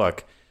 $10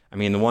 book. I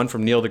mean, the one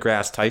from Neil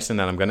deGrasse Tyson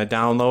that I'm going to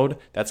download,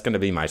 that's going to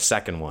be my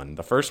second one.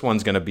 The first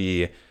one's going to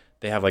be...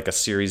 They have like a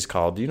series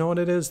called, do you know what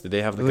it is? Do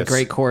they have like the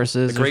Great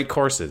Courses? The Great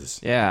Courses.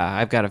 Yeah,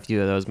 I've got a few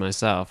of those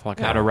myself. Like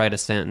how to write a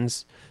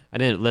sentence. I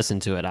didn't listen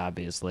to it,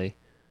 obviously.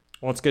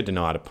 Well, it's good to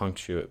know how to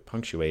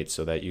punctuate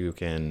so that you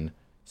can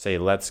say,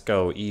 let's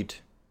go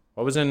eat.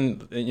 What was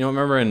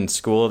remember in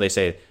school, they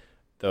say,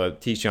 the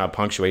teaching about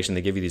punctuation,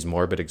 they give you these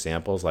morbid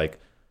examples like,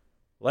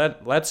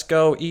 let's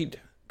go eat,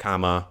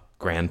 comma,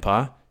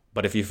 grandpa.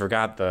 But if you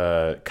forgot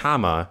the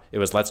comma, it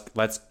was let's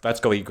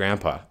go eat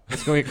grandpa.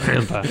 Let's go eat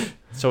grandpa.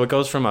 So it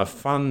goes from a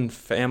fun,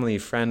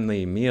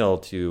 family-friendly meal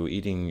to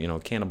eating,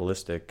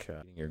 cannibalistic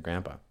eating your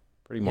grandpa.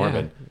 Pretty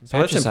morbid. Yeah, so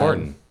that's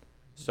important.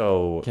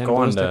 So go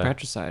on to...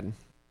 patricide.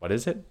 What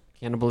is it?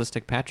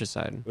 Cannibalistic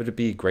patricide. Would it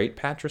be great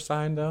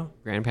patricide, though?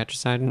 Grand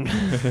patricide?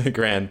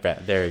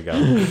 There you go.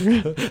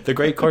 The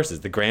great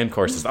courses. The grand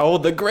courses. Oh,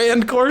 the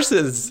grand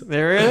courses.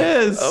 There it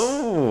is.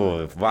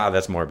 Oh, wow,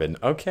 that's morbid.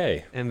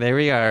 Okay. And there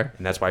we are.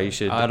 And that's why you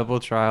should...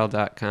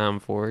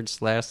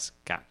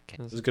 audibletrial.com/Scott.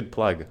 This is a good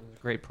plug.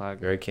 Great plug.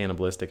 Very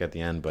cannibalistic at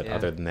the end, but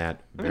other than that,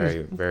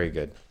 very, very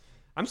good.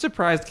 I'm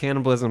surprised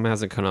cannibalism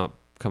hasn't come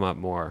up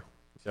more.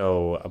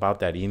 So about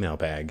that email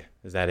bag,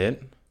 is that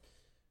it?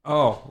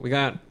 Oh, we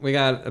got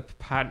a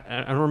pod.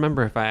 I don't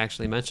remember if I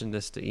actually mentioned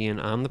this to Ian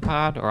on the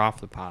pod or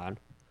off the pod.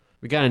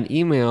 We got an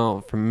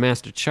email from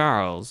Master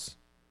Charles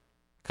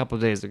a couple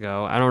of days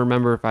ago. I don't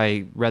remember if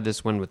I read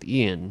this one with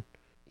Ian.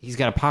 He's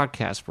got a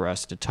podcast for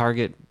us to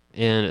target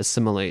and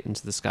assimilate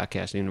into the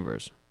Scottcast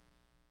universe.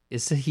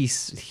 He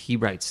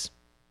writes.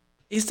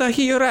 He writes.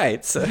 He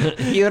writes. It's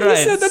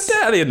an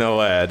Italian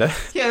word.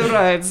 He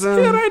writes. He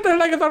writes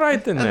like the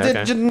writing.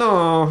 Did you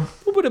know?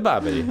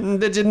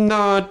 Did you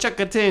know Chuck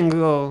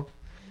Tingle?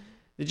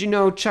 Did you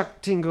know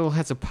Chuck Tingle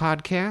has a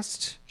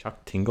podcast?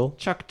 Chuck Tingle?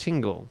 Chuck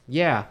Tingle.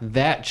 Yeah,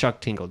 that Chuck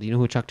Tingle. Do you know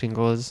who Chuck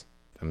Tingle is?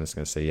 I'm just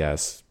going to say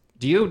yes.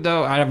 Do you,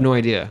 though? I have no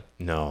idea.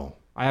 No.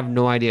 I have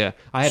no idea.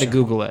 I had to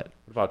Google it.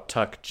 What about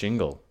Tuck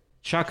Jingle?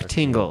 Chuck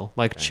Tingle.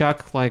 Like okay.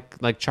 Chuck,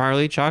 like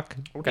Charlie Chuck.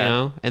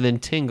 Okay. And then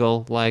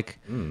Tingle, like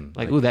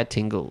ooh, that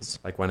tingles.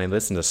 Like when I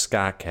listen to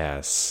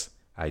Scottcasts,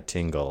 I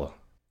tingle.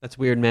 That's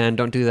weird, man.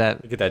 Don't do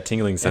that. You get that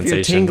tingling sensation.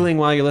 If you're tingling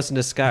while you listen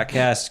to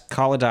Scottcast,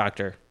 call a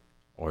doctor.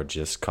 Or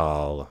just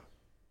write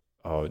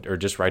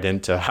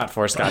into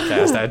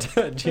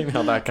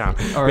hot4scottcast@gmail.com.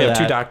 We have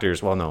two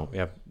doctors. Well, no. We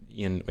have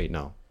Ian. Wait,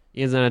 no.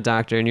 Ian's not a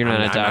doctor, and you're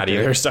not a doctor. I'm not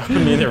either, so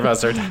neither of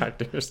us are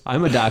doctors.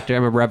 I'm a doctor.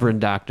 I'm a reverend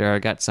doctor. I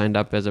got signed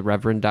up as a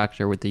reverend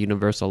doctor with the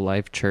Universal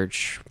Life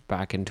Church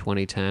back in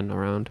 2010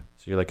 around.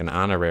 So you're like an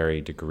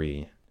honorary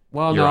degree.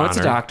 Well, no, it's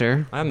a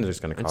doctor. I'm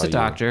just going to call you. It's a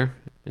doctor.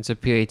 It's a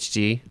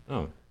PhD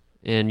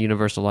in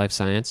Universal Life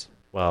Science.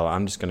 Well,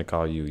 I'm just going to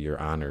call you Your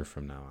Honor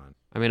from now on.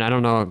 I mean, I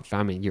don't know if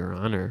I'm Your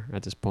Honor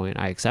at this point.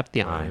 I accept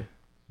the honor.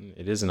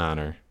 It is an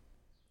honor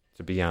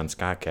to be on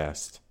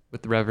Scottcast.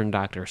 With the Reverend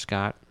Dr.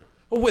 Scott.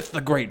 With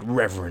the great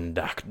Reverend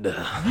Doctor.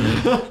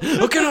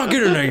 Can I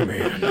get a name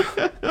in?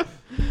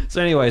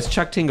 So anyways,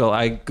 Chuck Tingle,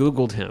 I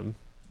Googled him.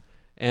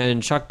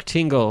 And Chuck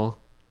Tingle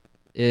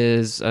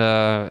is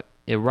a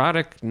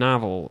erotic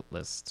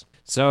novelist.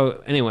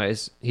 So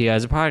anyways, he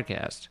has a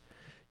podcast.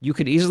 You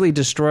could easily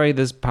destroy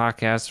this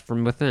podcast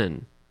from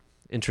within.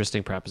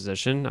 Interesting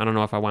proposition. I don't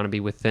know if I want to be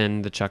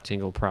within the Chuck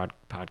Tingle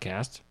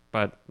podcast,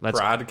 but let's...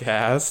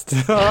 Broadcast.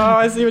 Oh,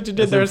 I see what you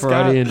did there,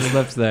 Scott. Freudian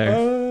slips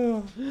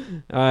there.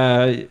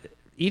 Oh.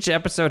 Each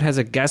episode has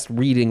a guest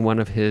reading one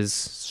of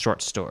his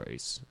short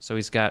stories. So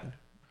he's got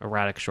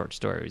erotic short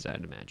stories,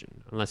 I'd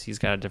imagine. Unless he's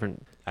got a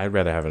different... I'd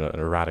rather have an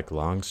erotic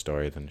long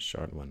story than a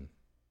short one.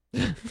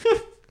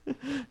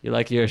 You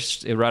like your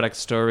erotic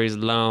stories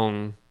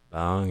long.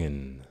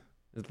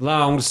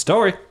 Long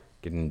Story.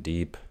 getting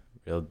deep,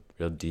 real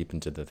deep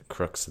into the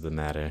crux of the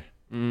matter.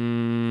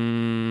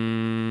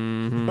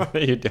 Mm-hmm. What are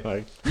you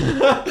doing?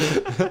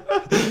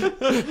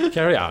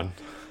 Carry on.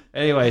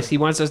 Anyways, he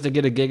wants us to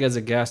get a gig as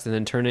a guest and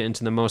then turn it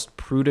into the most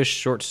prudish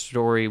short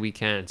story we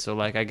can. So,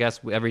 like, I guess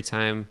every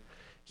time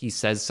he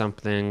says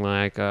something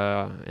like,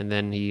 and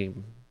then he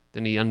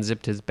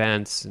unzipped his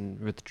pants and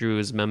withdrew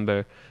his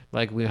member,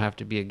 like, we have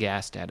to be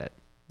aghast at it.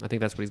 I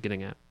think that's what he's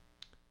getting at.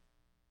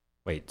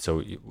 Wait, so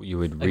you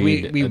would Like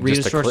read... we read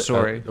a short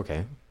story.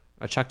 Okay.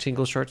 A Chuck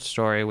Tingle short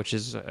story, which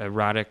is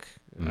erotic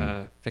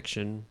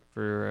fiction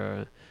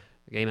for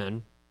gay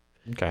men.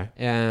 Okay.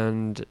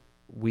 And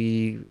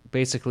we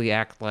basically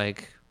act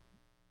like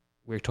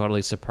we're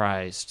totally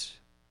surprised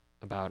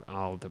about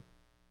all the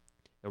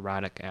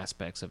erotic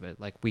aspects of it.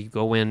 Like, we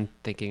go in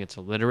thinking it's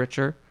a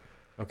literature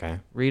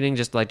reading,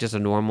 just a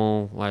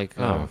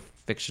normal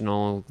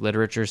fictional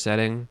literature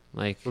setting.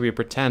 Like, we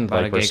pretend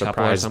like we're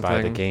surprised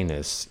by the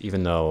gayness,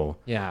 even though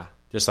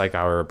just like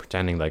we're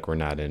pretending like we're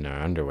not in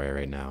our underwear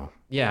right now.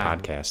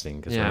 Podcasting,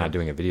 because we're not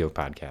doing a video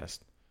podcast.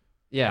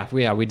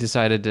 We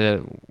decided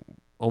to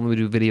only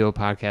do video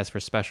podcasts for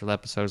special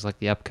episodes like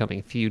the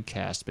upcoming feud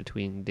cast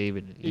between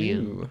David and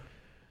Ian. Ew.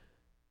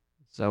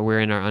 So we're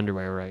in our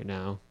underwear right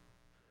now.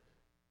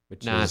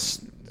 Which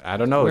is, I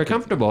don't know. We're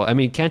comfortable. I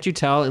mean, can't you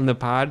tell in the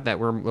pod that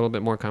we're a little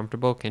bit more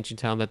comfortable? Can't you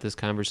tell that this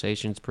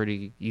conversation's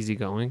pretty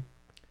easygoing?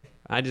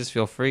 I just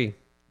feel free.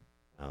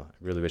 Oh, I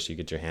really wish you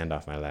could get your hand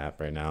off my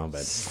lap right now.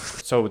 But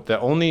so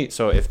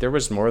if there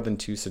was more than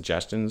 2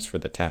 suggestions for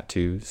the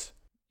tattoos,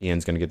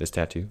 Ian's gonna get this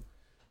tattoo.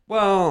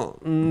 Well,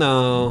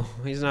 no,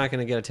 he's not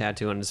gonna get a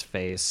tattoo on his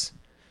face.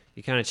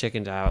 He kind of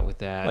chickened out with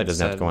that. Well, it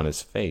doesn't have to go on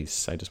his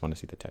face. I just want to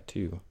see the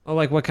tattoo. Oh,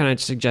 like, what kind of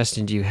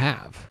suggestion do you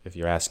have? If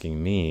you're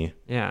asking me,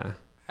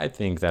 I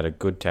think that a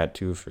good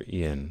tattoo for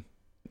Ian,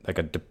 like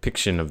a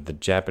depiction of the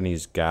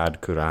Japanese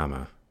god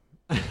Kurama,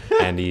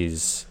 and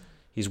he's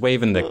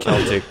waving the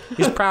Celtic.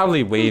 He's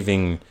proudly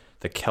waving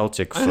the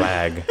Celtic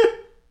flag,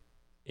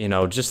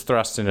 just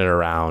thrusting it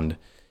around,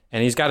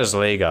 and he's got his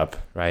leg up,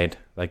 right,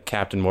 like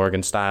Captain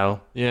Morgan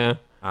style,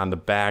 on the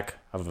back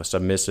of a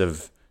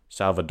submissive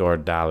Salvador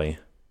Dali.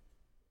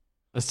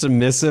 A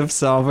submissive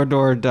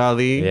Salvador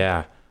Dali?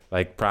 Yeah,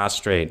 like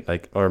prostrate,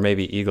 or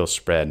maybe eagle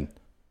spread.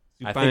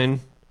 Supine. I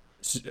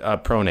think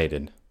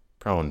pronated.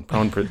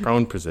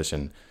 Prone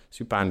position.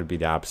 Supine would be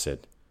the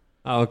opposite.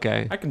 Oh,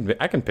 okay. I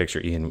can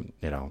picture Ian,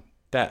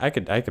 that I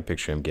could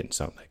picture him getting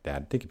something like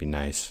that. I think it'd be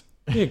nice.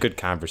 Be a good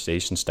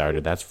conversation starter,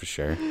 that's for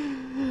sure.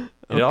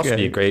 It'd also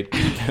be a great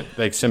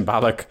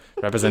symbolic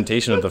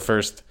representation of the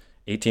first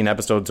 18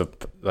 episodes of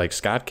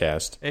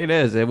Scottcast. It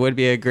is. It would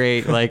be a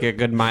great a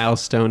good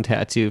milestone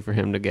tattoo for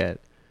him to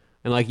get.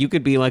 And you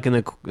could be in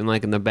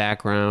the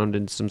background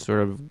in some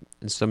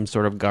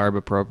sort of garb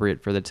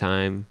appropriate for the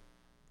time,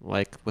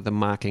 with a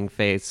mocking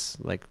face,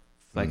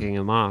 flecking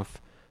him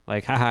off.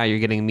 Haha, you're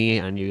getting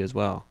me on you as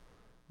well.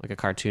 Like a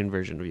cartoon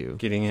version of you.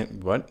 Getting it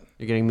what?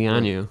 You're getting me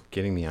on you.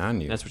 Getting me on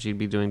you. That's what you'd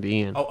be doing to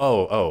Ian.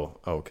 Oh,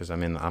 because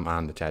I'm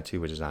on the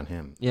tattoo, which is on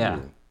him. Yeah.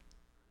 Ooh.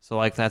 So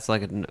that's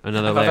another I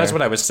layer. thought that's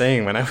what I was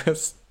saying when I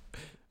was...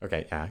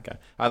 Okay, yeah. Okay.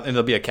 And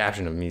there'll be a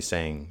caption of me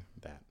saying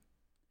that.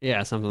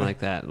 Yeah, something like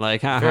that.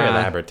 Haha. Very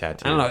elaborate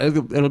tattoo. I don't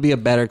know. It'll be a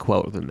better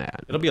quote than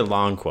that. It'll be a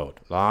long quote.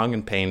 Long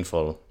and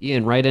painful.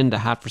 Ian, write into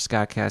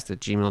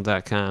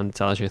hotforscottcast@gmail.com.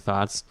 Tell us your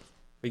thoughts.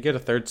 We get a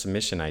third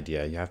submission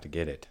idea. You have to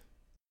get it.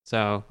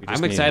 So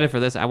I'm excited for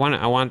this. I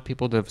want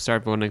people to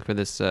start voting for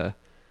this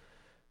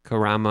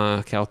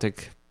Kurama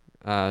Celtic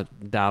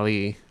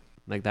Dali.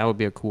 That would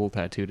be a cool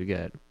tattoo to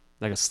get.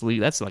 Like a sleeve.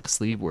 That's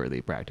sleeve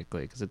worthy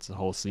practically because it's a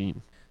whole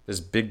scene.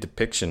 This big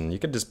depiction. You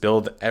could just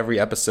build every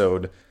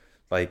episode.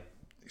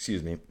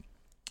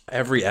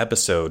 Every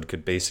episode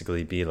could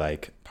basically be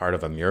part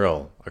of a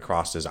mural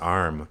across his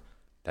arm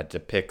that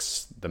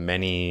depicts the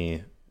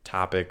many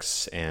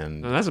topics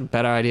and. That's a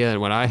better idea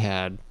than what I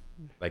had.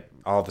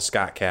 All the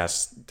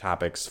Scottcast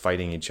topics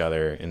fighting each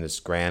other in this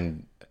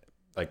grand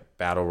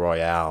battle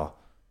royale.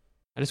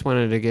 I just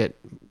wanted to get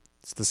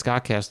the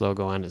Scottcast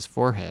logo on his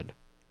forehead.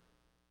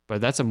 But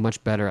that's a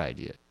much better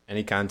idea.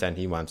 Any content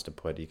he wants to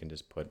put, he can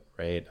just put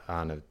right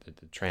on the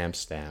tramp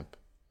stamp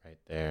right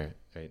there,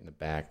 right in the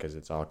back, because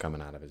it's all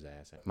coming out of his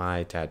ass.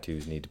 My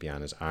tattoos need to be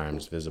on his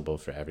arms, visible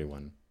for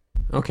everyone.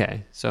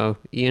 Okay, so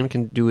Ian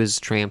can do his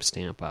tramp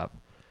stamp up.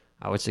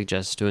 I would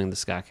suggest doing the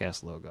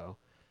Scottcast logo.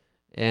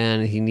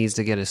 and he needs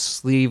to get a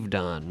sleeve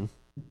done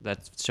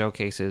that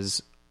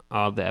showcases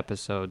all the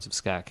episodes of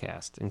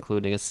Scottcast,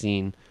 including a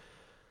scene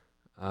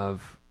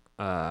of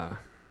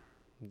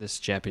this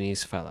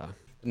Japanese fella.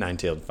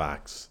 Nine-tailed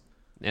fox.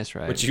 That's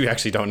right. Which you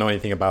actually don't know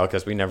anything about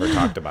because we never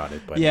talked about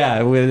it. But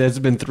yeah, there's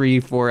been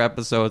 3-4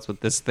 episodes with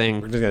this thing.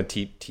 We're just going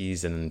to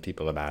tease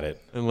people about it.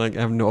 I'm like,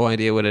 I have no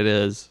idea what it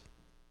is.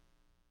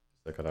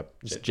 Look it up.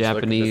 It's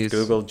Japanese.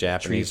 Just Google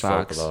Japanese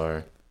fox.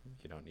 folklore.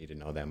 You don't need to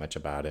know that much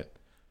about it.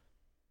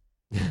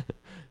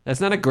 That's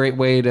not a great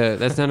way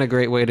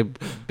to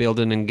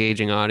build an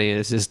engaging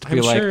audience. Is to be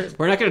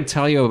we're not going to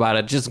tell you about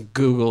it. Just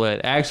Google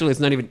it. Actually, it's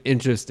not even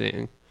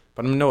interesting.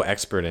 But I'm no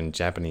expert in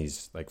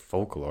Japanese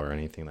folklore or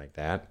anything like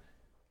that.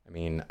 I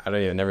mean,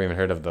 never even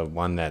heard of the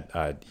one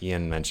that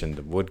Ian mentioned,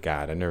 the wood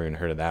god. I never even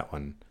heard of that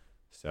one.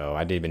 So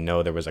I didn't even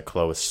know there was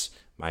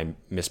my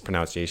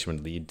mispronunciation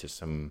would lead to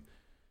some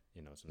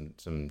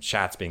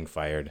shots being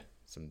fired,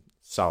 some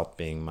salt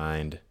being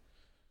mined.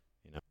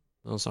 A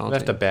little salty.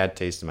 Left a bad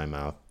taste in my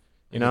mouth.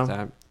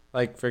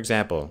 For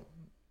example,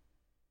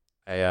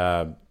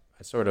 I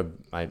sort of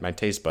my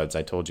taste buds.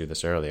 I told you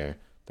this earlier.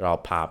 They're all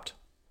popped.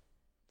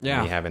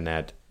 Yeah, me having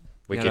that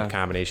wicked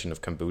combination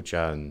of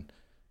kombucha and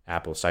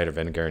apple cider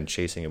vinegar and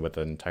chasing it with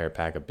an entire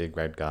pack of Big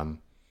Red gum.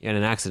 Yeah,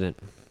 an accident.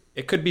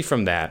 It could be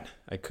from that.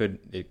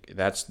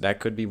 That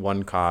could be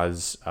one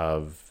cause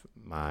of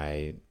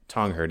my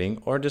tongue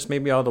hurting, or just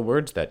maybe all the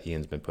words that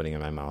Ian's been putting in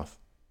my mouth.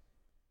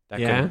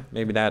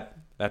 Maybe that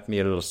left me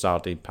a little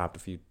salty. Popped a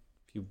few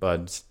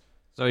buds.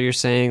 So you're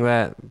saying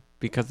that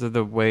because of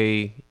the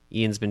way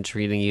Ian's been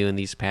treating you in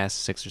these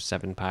past 6 or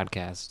 7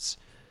 podcasts,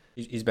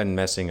 he's been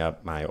messing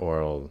up my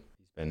oral.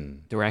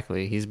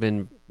 He's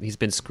been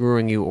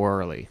screwing you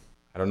orally.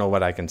 I don't know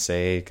what I can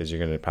say because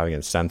you're probably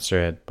gonna censor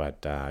it,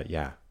 but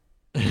yeah,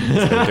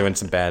 he's been doing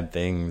some bad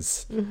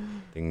things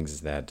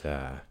that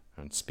are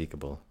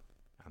unspeakable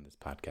on this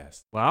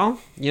podcast. Well,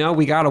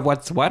 we got a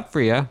what's what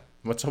for you.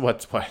 What's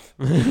what?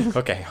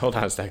 Okay, hold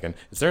on a second.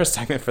 Is there a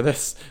segment for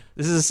this?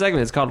 This is a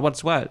segment. It's called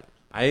What's What.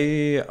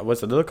 I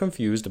was a little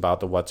confused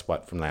about the what's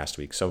what from last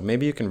week, so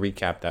maybe you can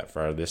recap that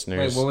for our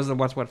listeners. Wait, what was the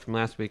what's what from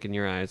last week in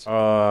your eyes?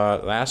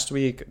 Last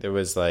week there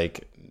was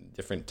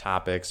different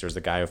topics. There was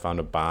a guy who found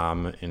a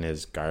bomb in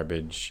his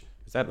garbage.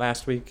 Is that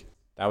last week?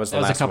 That was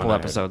a couple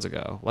episodes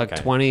ago.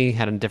 20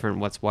 had a different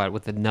what's what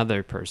with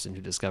another person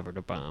who discovered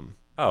a bomb.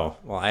 Oh,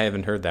 well, I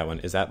haven't heard that one.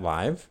 Is that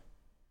live?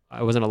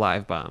 It wasn't a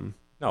live bomb.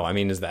 No, I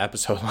mean, is the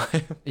episode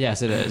live?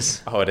 Yes, it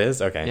is. Oh, it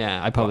is? Okay.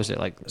 Yeah, I published it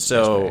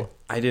So yesterday.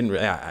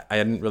 I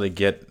didn't really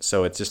get.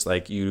 So it's just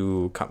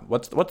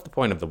what's the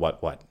point of the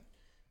what?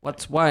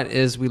 What's what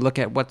is we look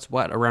at what's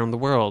what around the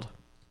world.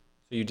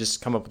 So you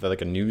just come up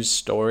with a news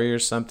story or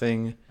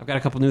something. I've got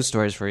a couple news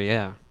stories for you.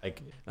 Yeah.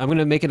 I'm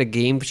gonna make it a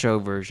game show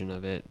version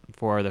of it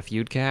for the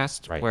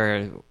Feudcast, right?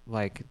 Where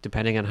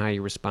depending on how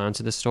you respond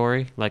to the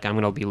story, I'm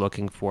gonna be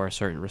looking for a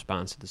certain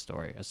response to the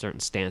story, a certain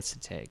stance to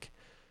take,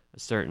 a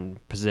certain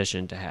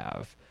position to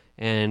have.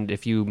 And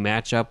if you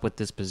match up with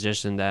this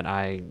position that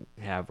I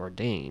have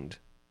ordained,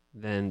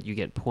 then you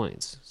get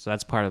points. So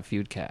that's part of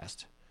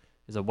Feudcast.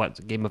 Is a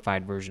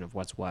gamified version of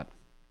what's what.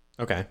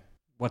 Okay.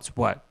 What's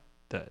what?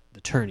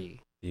 The tourney.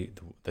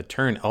 The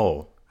turn.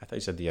 Oh, I thought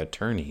you said the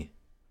attorney.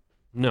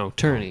 No,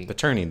 tourney. The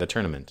tourney. The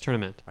tournament.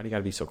 Tournament. Why do you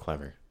gotta be so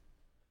clever?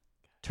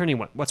 Tourney.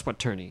 What's what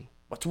tourney?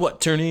 What's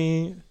what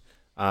tourney?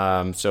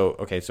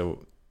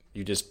 So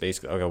you just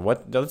basically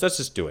let's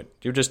just do it.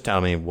 You just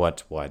tell me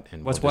what's what,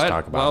 and we'll just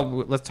talk about.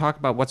 Well, let's talk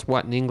about what's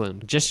what in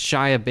England, just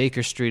shy of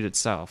Baker Street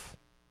itself.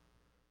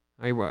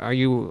 Are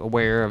you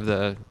aware of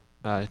the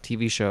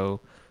TV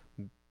show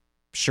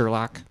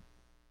Sherlock?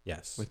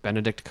 Yes. With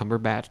Benedict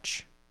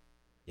Cumberbatch.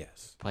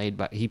 Yes.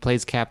 He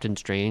plays Captain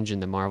Strange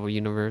in the Marvel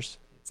universe.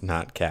 It's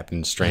not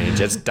Captain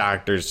Strange. It's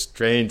Doctor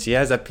Strange. He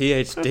has a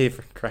PhD,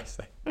 for Christ's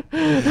sake.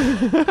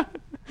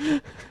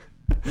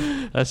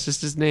 That's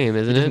just his name,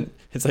 isn't it?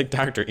 It's like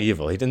Dr.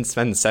 Evil. He didn't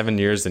spend 7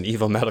 years in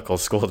evil medical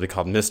school to be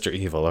called Mr.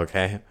 Evil,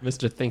 okay?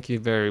 Mr. Thank you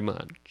very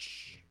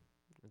much.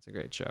 That's a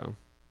great show.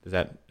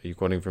 Are you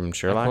quoting from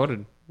Sherlock? I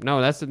quoted.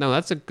 No, that's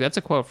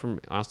a quote from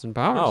Austin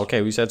Powers. Oh,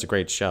 okay. We said it's a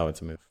great show.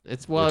 It's a movie.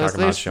 It's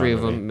least 3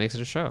 of them makes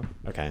it a show.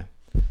 Okay.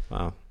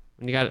 Wow.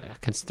 When you got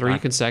 3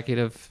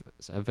 consecutive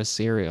of a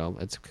serial,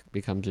 it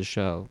becomes a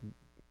show.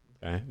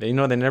 Okay. They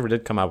never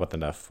did come out with a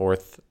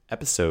 4th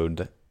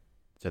episode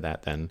to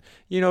that then.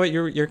 You know what?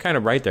 You're kind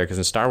of right there because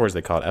in Star Wars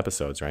they call it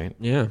episodes, right?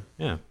 Yeah.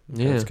 Yeah.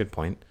 That's a good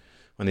point.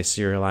 When they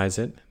serialize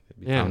it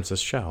becomes a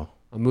show.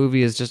 A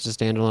movie is just a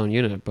standalone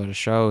unit, but a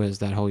show is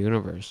that whole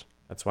universe.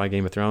 That's why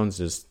Game of Thrones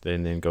they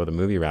didn't go the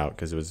movie route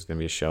because it was going to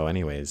be a show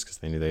anyways because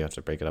they knew they have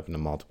to break it up into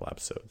multiple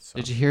episodes. So.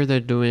 Did you hear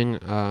they're doing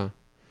a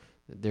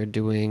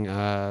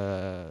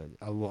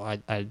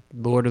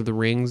Lord of the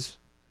Rings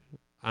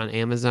on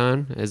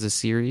Amazon as a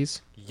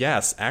series?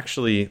 Yes,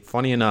 actually,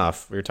 funny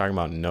enough, we were talking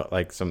about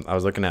I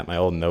was looking at my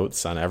old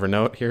notes on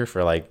Evernote here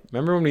for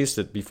remember when we used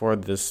to, before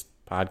this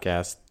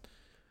podcast,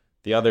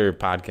 the other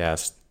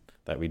podcast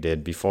that we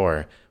did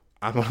before,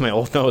 one of my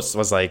old notes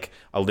was a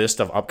list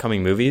of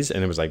upcoming movies,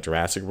 and it was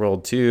Jurassic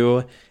World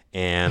 2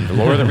 and the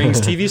Lord of the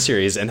Rings TV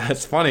series. And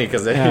that's funny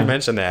because you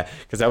mentioned that,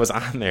 because that was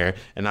on there,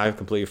 and I've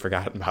completely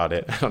forgotten about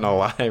it. I don't know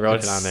why I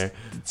wrote it on there.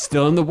 It's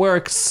still in the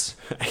works.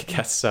 I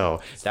guess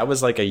so. That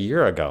was like a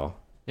year ago.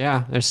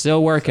 Yeah, they're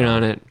still working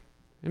on it.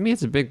 I mean,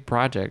 it's a big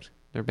project.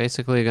 They're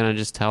basically going to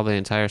just tell the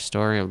entire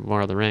story of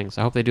Lord of the Rings.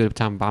 I hope they do it with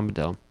Tom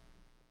Bombadil.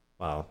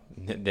 Well,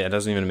 it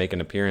doesn't even make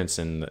an appearance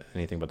in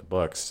anything but the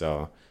books,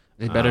 so...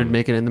 They better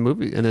make it in the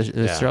movie, in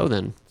the show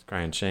then. It's a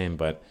crying shame,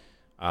 but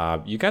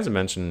you guys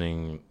mentioned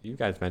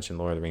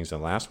Lord of the Rings in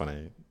the last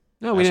one.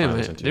 No, we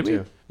didn't. Did we?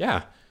 Too.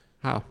 Yeah.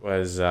 How?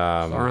 Was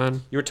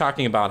Sauron? You were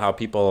talking about how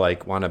people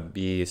like want to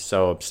be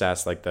so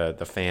obsessed, like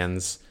the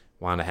fans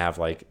want to have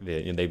like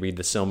they read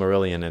the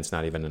Silmarillion and it's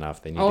not even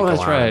enough. They need to go on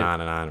and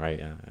on and on, right?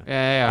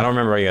 Yeah. I don't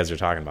remember what you guys were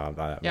talking about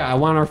that. Yeah, I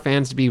want our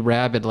fans to be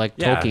rabid like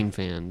Tolkien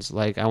fans.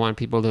 Like I want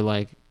people to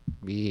like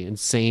be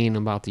insane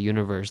about the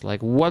universe.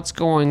 Like what's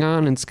going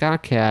on in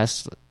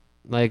Scottcast?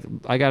 Like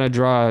I gotta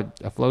draw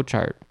a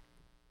flowchart.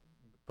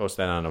 Post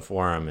that on a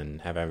forum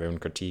and have everyone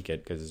critique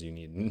it because you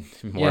need more.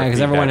 Yeah, because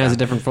everyone has a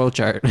different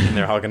flowchart. And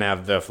they're all going to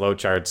have the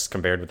flowcharts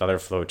compared with other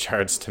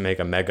flowcharts to make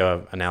a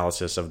mega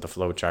analysis of the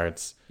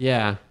flowcharts.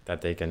 Yeah.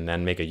 That they can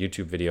then make a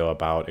YouTube video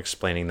about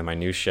explaining the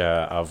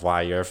minutia of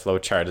why your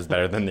flowchart is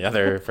better than the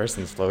other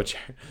person's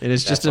flowchart.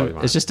 It's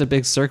just a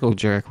big circle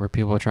jerk where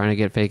people are trying to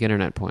get fake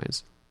internet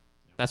points.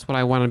 That's what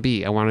I want to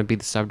be. I want to be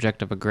the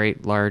subject of a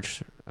great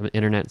large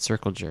internet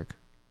circle jerk.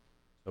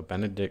 So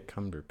Benedict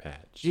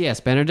Cumberbatch. Yes,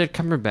 Benedict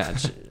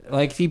Cumberbatch.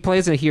 Like he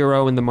plays a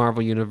hero in the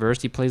Marvel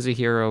universe. He plays a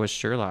hero as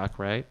Sherlock,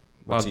 right?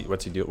 What's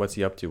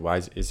he up to?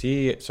 Why is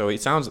he? So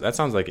that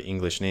sounds like an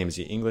English name. Is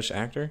he an English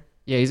actor?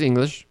 Yeah, he's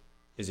English.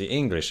 Is he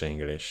English?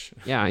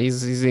 Yeah,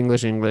 he's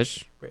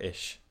English.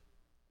 British.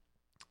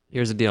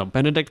 Here's the deal.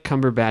 Benedict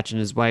Cumberbatch and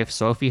his wife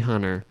Sophie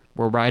Hunter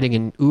were riding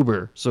an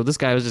Uber. So this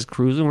guy was just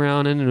cruising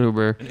around in an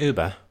Uber.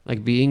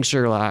 Like being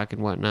Sherlock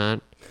and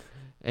whatnot.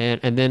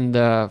 And then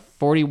the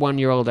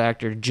 41-year-old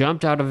actor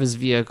jumped out of his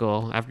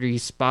vehicle after he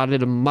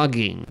spotted a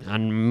mugging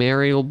on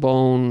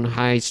Marylebone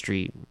High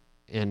Street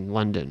in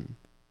London.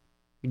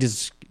 He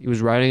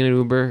was riding an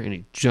Uber and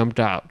he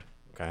jumped out.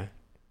 Okay.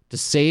 To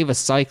save a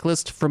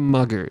cyclist from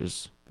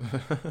muggers.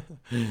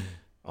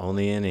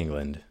 Only in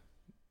England.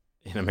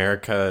 In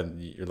America,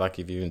 you're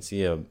lucky if you even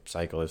see a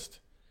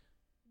cyclist,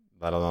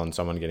 let alone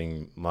someone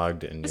getting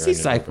mugged. I see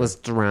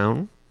cyclists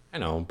around. I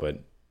know, but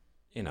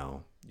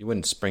you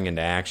wouldn't spring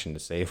into action to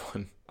save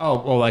one.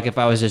 Oh, well, like if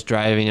I was just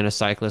driving and a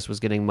cyclist was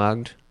getting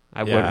mugged,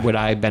 would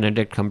I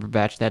Benedict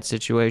Cumberbatch that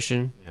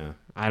situation? Yeah.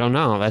 I don't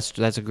know.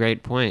 That's a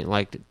great point.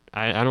 Like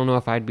I don't know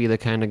if I'd be the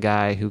kind of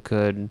guy who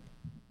could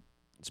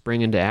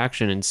spring into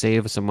action and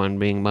save someone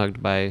being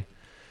mugged by.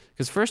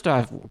 Because first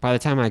off, by the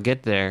time I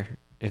get there,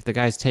 if the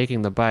guy's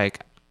taking the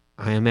bike,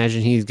 I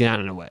imagine he's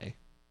gotten away.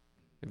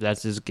 If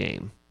that's his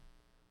game.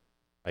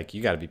 Like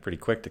you got to be pretty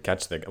quick to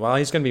catch the. Well,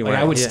 he's gonna be. Like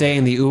I would stay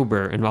in the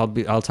Uber, and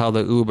I'll tell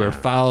the Uber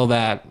follow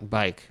that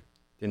bike.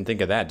 Didn't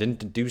think of that. Didn't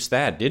deduce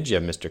that, did you,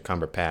 Mr.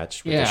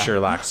 Cumberpatch? With the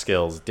Sherlock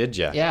skills, did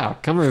you? Yeah,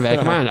 Cumberbatch.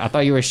 Come on, I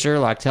thought you were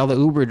Sherlock. Tell the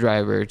Uber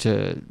driver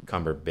to.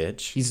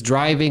 Cumberbitch. He's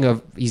driving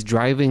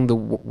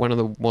one of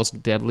the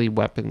most deadly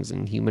weapons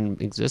in human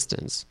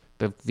existence,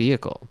 the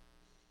vehicle.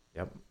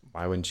 Yep.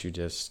 Why wouldn't you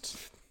just?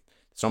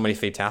 So many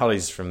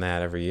fatalities from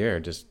that every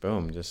year. Just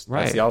boom. Just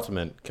right. That's the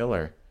ultimate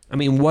killer. I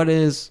mean, what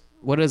is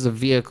a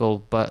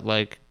vehicle but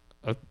like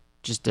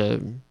just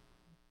a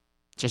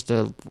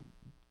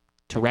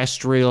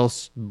terrestrial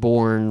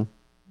born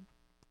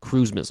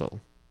cruise missile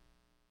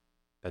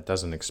that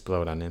doesn't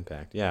explode on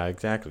impact? Yeah,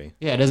 exactly.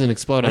 Yeah, it doesn't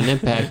explode on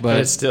impact, but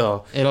it's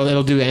still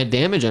it'll do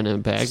damage on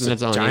impact. It's and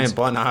that's a all giant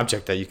blunt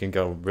object that you can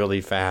go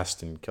really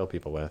fast and kill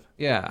people with.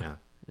 Yeah.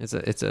 It's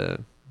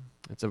a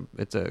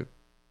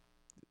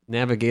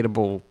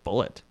navigatable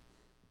bullet.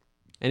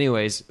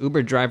 Anyways,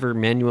 Uber driver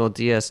Manuel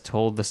Diaz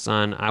told The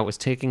Sun, I was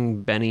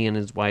taking Benny and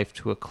his wife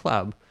to a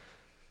club.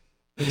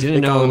 He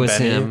didn't know it was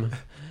him.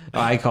 Oh,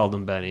 I called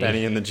him Benny.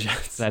 Benny and the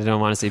Jets. I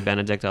don't want to say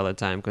Benedict all the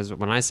time, because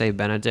when I say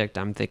Benedict,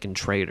 I'm thinking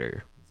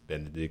traitor.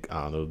 Benedict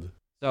Arnold.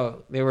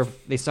 So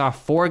they saw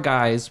 4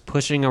 guys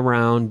pushing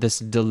around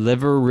this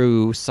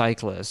Deliveroo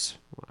cyclist.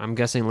 I'm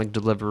guessing like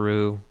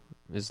Deliveroo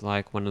is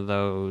like one of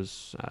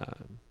those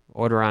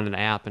order on an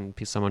app and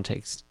someone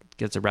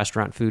gets a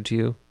restaurant food to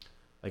you.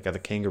 Like a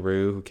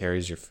kangaroo who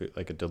carries your food,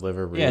 like a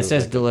Deliveroo. Yeah, it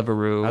says like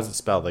Deliveroo. How's it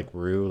spelled? Like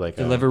roo? Like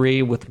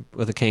delivery with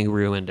a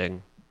kangaroo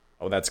ending.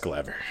 Oh, that's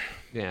clever.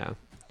 Yeah.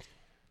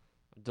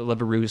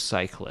 Deliveroo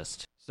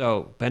cyclist.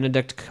 So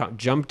Benedict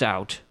jumped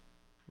out,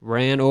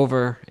 ran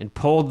over, and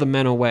pulled the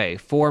men away.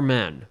 4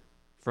 men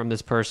from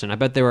this person. I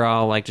bet they were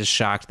all like just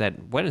shocked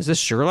that, what is this,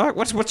 Sherlock?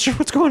 What's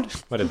going on?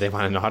 What, did they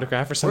want an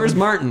autograph or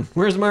something?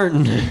 Where's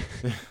Martin?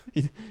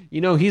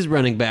 He's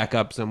running back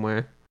up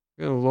somewhere.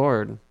 Good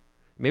Lord.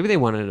 Maybe they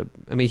wanted to.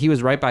 I mean, he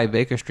was right by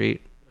Baker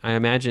Street. I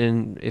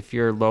imagine if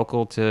you're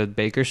local to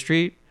Baker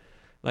Street,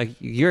 like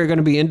you're going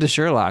to be into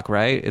Sherlock,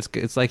 right?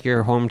 It's like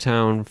your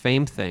hometown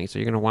fame thing, so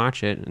you're going to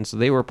watch it. And so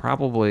they were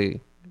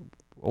probably,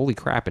 holy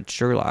crap, it's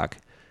Sherlock.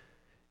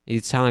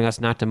 He's telling us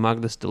not to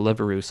mug this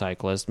Deliveroo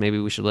cyclist. Maybe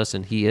we should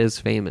listen. He is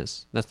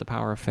famous. That's the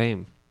power of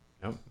fame.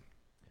 Yep.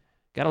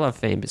 Gotta love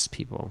famous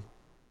people.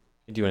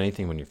 You do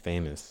anything when you're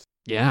famous.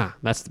 Yeah,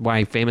 that's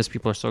why famous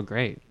people are so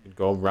great. You'd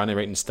go running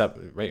right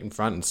in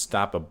front and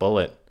stop a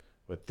bullet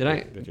with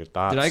your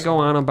thoughts. Did I go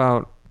on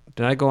about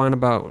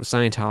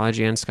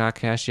Scientology and Scott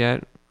Cash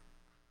yet?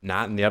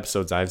 Not in the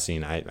episodes I've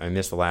seen. I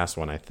missed the last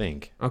one, I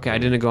think. Okay, I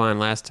didn't go on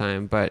last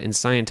time, but in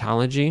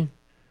Scientology,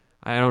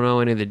 I don't know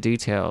any of the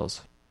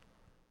details,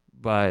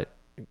 but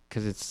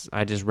because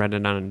I just read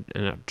it on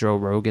a Joe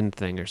Rogan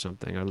thing or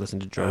something. I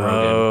listened to Joe Rogan.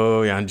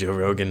 Oh, you're on Joe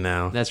Rogan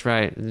now. That's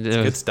right. It's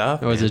good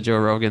stuff. It was a Joe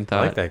Rogan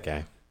thought. I like that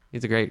guy.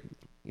 He's a great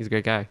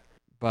guy.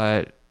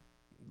 But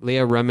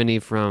Leah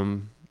Remini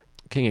from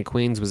King of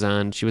Queens was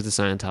on. She was a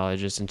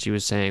Scientologist, and she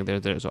was saying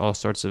there's all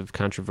sorts of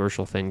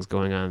controversial things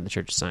going on in the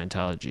Church of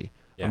Scientology.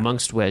 Yeah.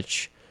 Amongst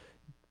which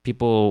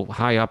people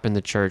high up in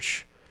the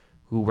church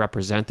who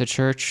represent the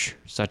church,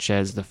 such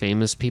as the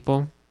famous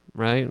people,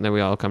 right, that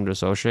we all come to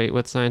associate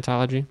with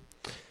Scientology,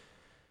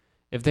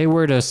 if they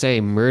were to,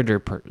 say,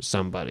 murder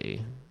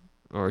somebody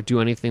or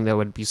do anything that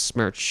would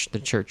besmirch the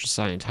Church of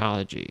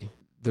Scientology,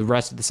 the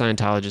rest of the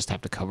Scientologists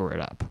have to cover it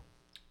up.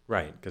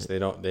 Right, because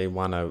they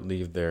want to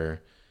leave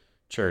their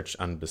church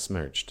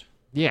unbesmirched.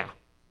 Yeah,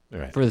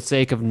 right. For the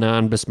sake of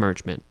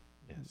non-besmirchment.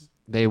 Yes.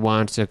 They're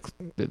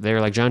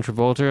like, John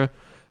Travolta,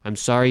 I'm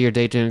sorry your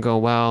date didn't go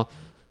well.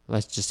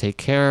 Let's just take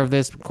care of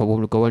this.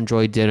 We'll go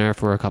enjoy dinner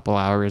for a couple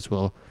hours.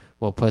 We'll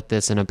put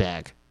this in a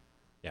bag.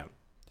 Yeah.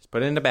 Just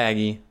put it in a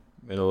baggie.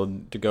 It'll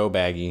to-go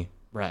baggie.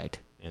 Right.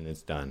 And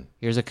it's done.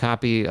 Here's a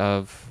copy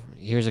of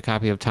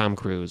Tom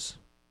Cruise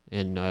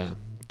and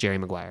Jerry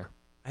Maguire.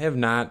 I have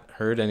not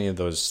heard any of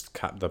the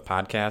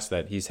podcasts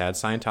that he's had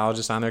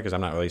Scientologists on there because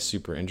I'm not really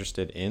super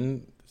interested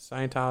in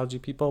Scientology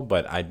people,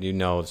 but I do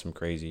know some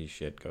crazy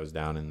shit goes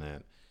down in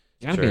that.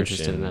 You gotta be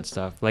interested in that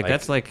stuff.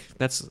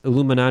 That's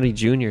Illuminati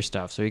Junior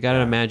stuff. So you gotta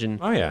imagine.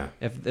 Oh yeah.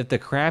 If the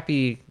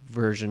crappy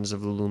versions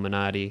of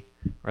Illuminati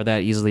are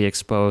that easily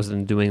exposed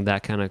and doing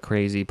that kind of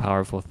crazy,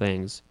 powerful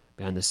things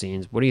behind the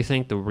scenes, what do you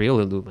think the real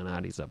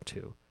Illuminati's up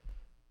to?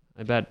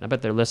 I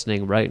bet they're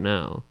listening right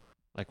now.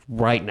 Like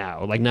right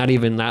now, not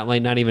even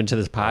to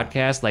this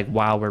podcast. Like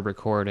while we're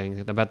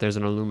recording, I bet there's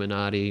an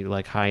Illuminati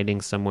like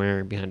hiding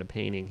somewhere behind a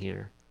painting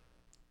here.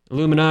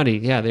 Illuminati,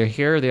 yeah, they're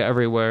here, they're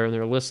everywhere, and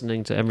they're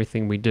listening to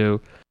everything we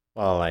do.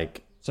 Well,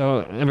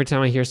 so every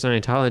time I hear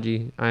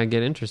Scientology, I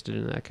get interested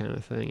in that kind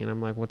of thing, and I'm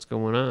like, what's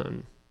going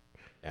on?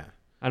 Yeah,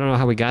 I don't know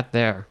how we got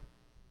there.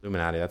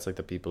 Illuminati, that's like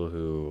the people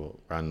who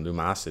run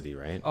Lumosity,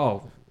 right?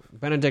 Oh,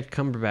 Benedict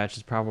Cumberbatch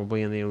is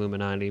probably in the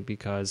Illuminati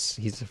because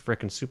he's a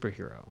freaking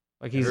superhero.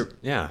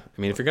 Yeah,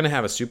 I mean, if you're gonna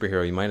have a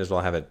superhero, you might as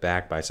well have it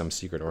backed by some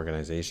secret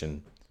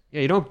organization.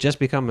 Yeah, you don't just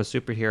become a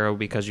superhero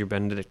because you're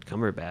Benedict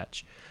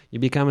Cumberbatch. You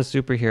become a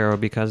superhero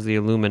because the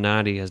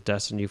Illuminati has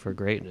destined you for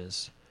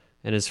greatness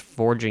and is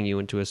forging you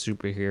into a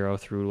superhero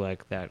through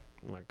like a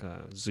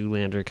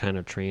Zoolander kind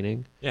of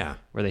training. Yeah,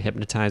 where they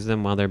hypnotize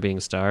them while they're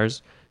being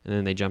stars, and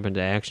then they jump into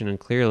action. And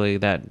clearly,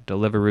 that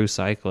Deliveroo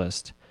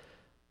cyclist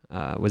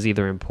was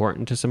either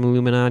important to some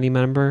Illuminati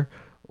member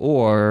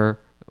or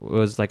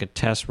was like a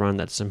test run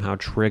that somehow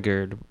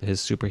triggered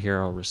his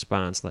superhero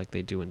response like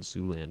they do in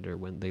Zoolander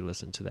when they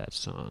listen to that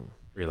song.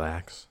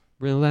 Relax.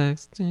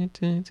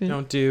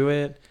 Don't do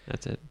it.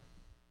 That's it.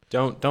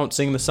 Don't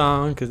sing the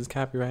song because it's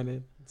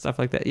copyrighted. Stuff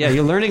like that. Yeah,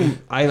 you're learning.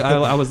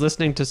 I was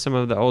listening to some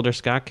of the older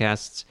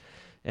Scottcasts,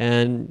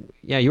 and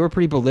yeah, you were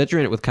pretty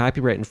belligerent with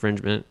copyright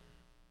infringement.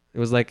 It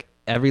was like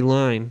every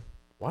line.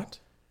 What?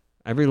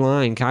 Every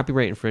line,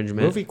 copyright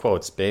infringement. Movie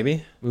quotes,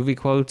 baby. Movie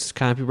quotes,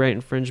 copyright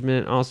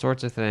infringement, all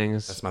sorts of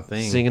things. That's my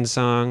thing. Singing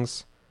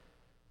songs,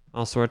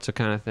 all sorts of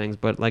kind of things.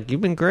 But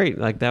you've been great.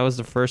 That was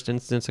the first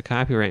instance of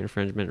copyright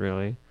infringement,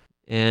 really.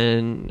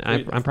 And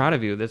I'm proud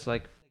of you. That's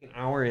like an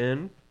hour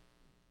in.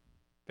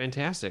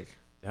 Fantastic.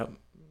 Yep.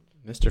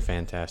 Mr.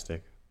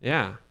 Fantastic.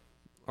 Yeah.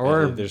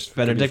 Or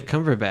Benedict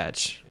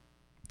Cumberbatch.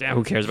 Yeah,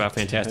 who cares about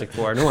Fantastic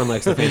Four? No one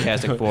likes the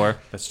Fantastic Four.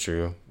 That's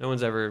true. No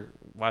one's ever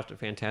watched a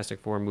Fantastic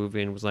Four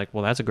movie and was like,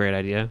 well, that's a great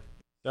idea.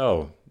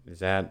 So,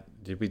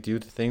 did we do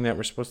the thing that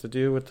we're supposed to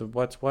do with the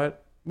what's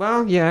what?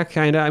 Well, yeah,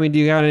 kind of. I mean, do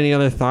you got any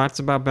other thoughts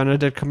about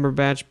Benedict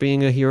Cumberbatch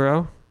being a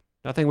hero?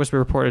 Nothing was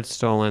reported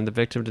stolen. The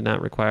victim did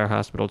not require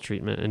hospital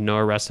treatment, and no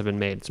arrests have been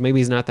made. So maybe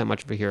he's not that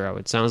much of a hero.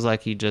 It sounds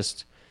like he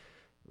just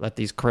let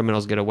these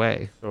criminals get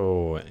away.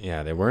 So,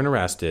 yeah, they weren't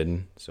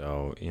arrested.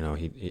 So,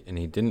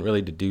 he didn't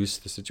really deduce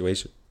the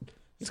situation.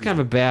 He's kind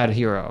of a bad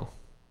hero.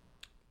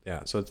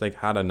 Yeah, so it's like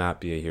how to not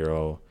be a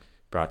hero,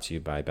 brought to you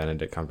by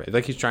Benedict Cumberbatch.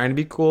 Like he's trying to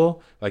be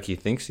cool, like he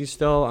thinks he's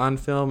still on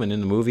film and in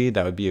the movie.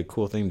 That would be a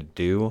cool thing to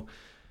do,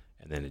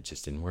 and then it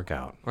just didn't work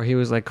out. Or he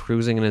was like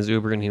cruising in his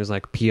Uber and he was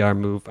like, PR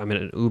move, I'm in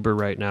an Uber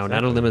right now,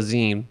 not a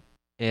limousine,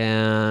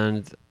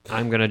 and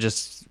I'm gonna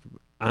just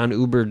on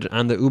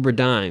the Uber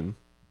dime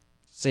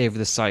save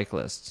the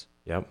cyclist.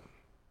 Yep.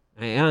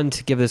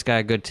 And give this guy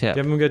a good tip.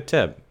 Give him a good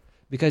tip.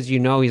 Because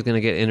he's going to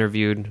get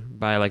interviewed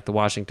by, like, the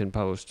Washington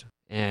Post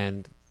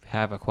and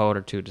have a quote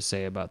or two to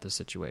say about the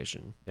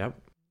situation. Yep.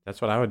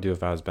 That's what I would do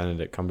if I was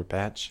Benedict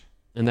Cumberbatch.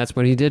 And that's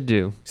what he did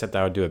do. Except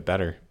I would do it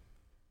better.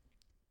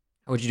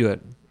 How would you do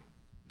it?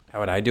 How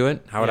would I do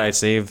it? How would I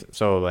save?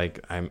 So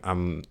like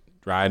I'm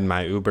riding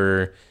my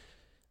Uber.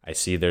 I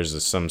see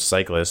there's some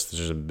cyclists.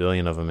 There's a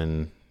billion of them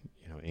in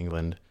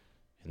England,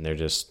 and they're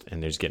just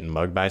getting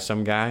mugged by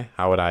some guy.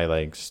 How would I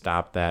like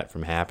stop that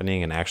from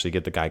happening and actually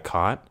get the guy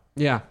caught?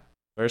 Yeah.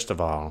 First of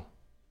all,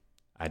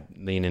 I'd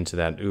lean into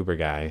that Uber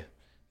guy,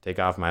 take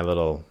off my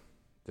little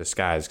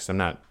disguise because I'm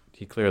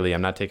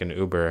not taking an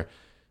Uber.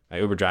 My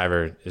Uber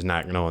driver is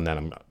not knowing that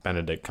I'm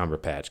Benedict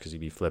Cumberbatch because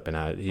he'd be flipping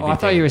out. I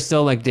thought you were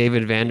still like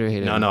David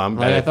Vanderheyden. No, I'm.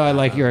 I thought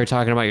like you were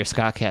talking about your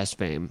Scottcast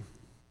fame.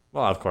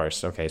 Well, of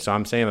course. Okay, so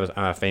I'm saying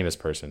I'm a famous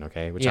person,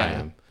 okay, which I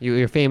am.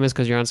 You're famous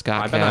because you're on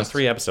Scottcast. I've been on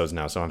 3 episodes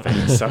now, so I'm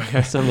famous. So,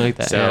 something like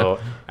that. So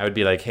I would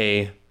be like,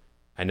 hey,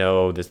 I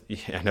know this.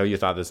 I know you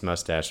thought this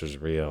mustache was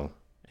real,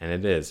 and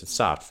it is. It's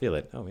soft. Feel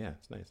it. Oh yeah,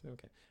 it's nice.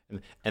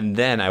 Okay. And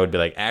then I would be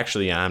like,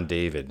 actually, I'm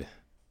David.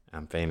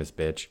 I'm famous,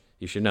 bitch.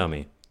 You should know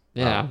me.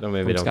 Yeah.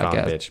 Maybe don't call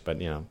him bitch,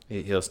 but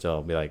he'll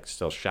still be like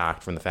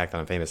shocked from the fact that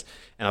I'm famous.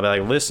 And I'll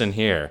be like, listen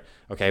here,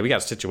 okay, we got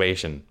a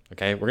situation.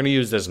 Okay, we're gonna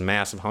use this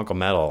massive hunk of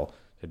metal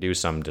to do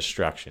some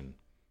destruction.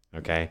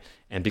 Okay,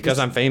 and because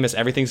I'm famous,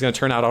 everything's gonna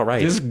turn out all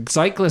right. This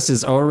cyclist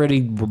is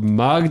already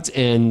mugged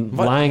and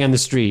lying on the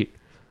street.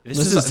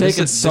 This is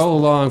taking so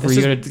long for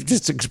you to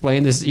just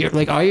explain this. You're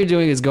like, all you're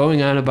doing is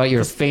going on about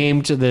your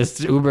fame to this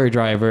Uber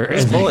driver.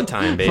 It's bullet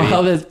time, baby.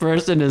 While this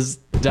person is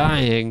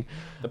dying.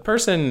 The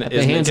person at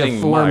is the hands of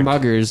 4 mugged.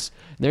 Muggers.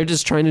 They're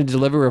just trying to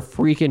deliver a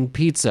freaking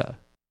pizza.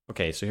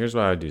 Okay, so here's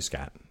what I would do,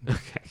 Scott.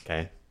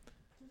 Okay.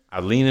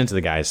 I'd lean into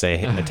the guy, say,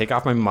 hey, take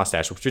off my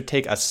mustache, which would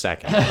take a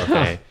second,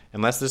 okay?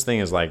 Unless this thing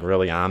is like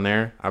really on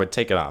there, I would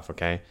take it off,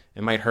 okay?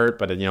 It might hurt,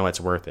 but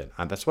it's worth it.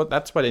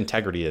 That's what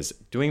integrity is.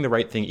 Doing the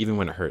right thing even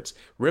when it hurts.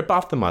 Rip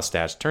off the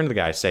mustache, turn to the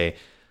guy, say,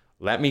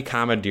 let me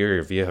commandeer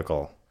your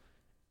vehicle.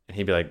 And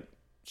he'd be like,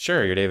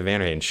 sure, you're David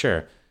Vanderheyden,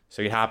 sure.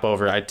 So he'd hop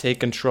over, I'd take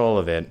control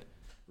of it,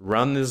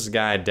 run this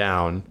guy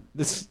down.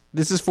 This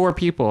is 4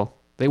 people.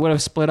 They would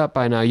have split up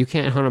by now. You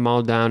can't hunt them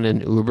all down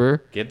in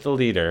Uber. Get the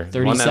leader.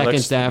 30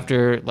 seconds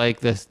after like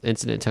the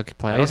incident took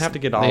place. I don't have to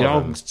get all They'd of all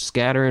them.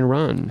 Scatter and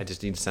run. I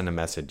just need to send a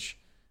message.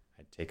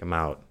 I'd take them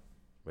out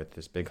with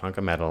this big hunk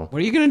of metal.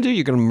 What are you going to do?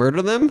 You're going to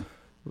murder them?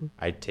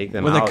 I'd take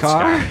them with out. A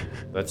car? Scott.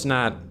 Let's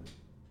not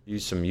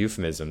use some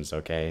euphemisms,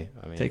 okay?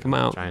 I mean, take them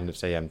out. I'm trying to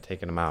say I'm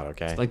taking them out,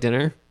 okay? It's like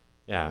dinner?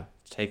 Yeah,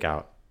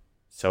 takeout.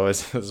 So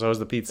is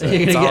the pizza.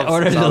 You're going to get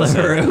ordered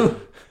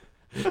Deliveroo?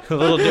 a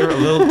little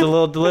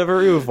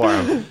Deliveroo for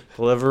him.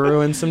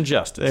 Deliveroo and some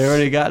justice. They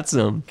already got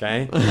some.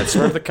 Okay. I'd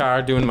swerve the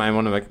car, doing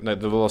one of the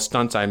little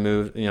stunts I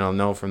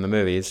know from the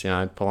movies.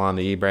 I'd pull on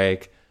the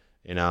e-brake.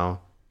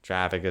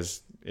 Traffic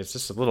is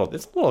it's a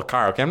little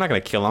car. Okay, I'm not gonna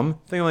kill him.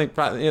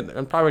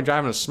 I'm probably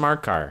driving a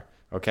smart car.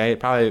 Okay, it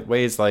probably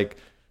weighs like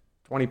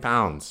 20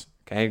 pounds.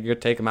 Okay, you're gonna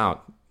take him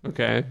out.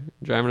 Okay,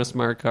 driving a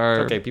smart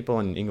car. Okay, people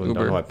in England Uber.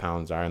 don't know what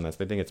pounds are unless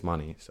they think it's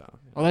money. So.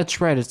 Oh,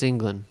 that's right. It's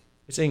England.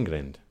 It's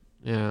England.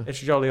 Yeah. It's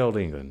jolly old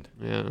England.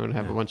 Yeah, it would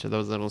have a bunch of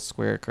those little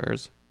square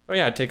cars. Oh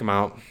yeah, I'd take them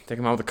out. Take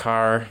them out of the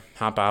car,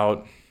 hop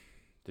out,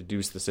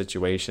 deduce the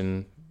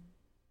situation,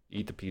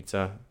 eat the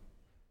pizza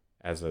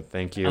as a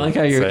thank you. I like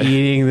how you're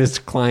eating this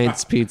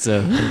client's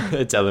pizza.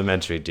 It's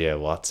elementary, dear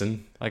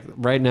Watson. Like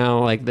right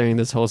now, like during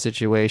this whole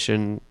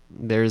situation,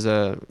 there's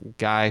a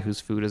guy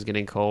whose food is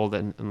getting cold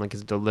and like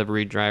his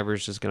delivery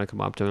driver's just going to come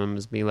up to him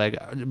and be like,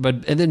 and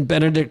then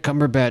Benedict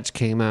Cumberbatch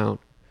came out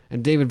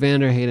and David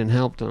Vanderheyden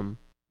helped him.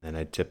 Then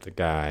I tip the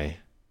guy.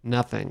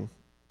 Nothing,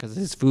 because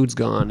his food's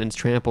gone and it's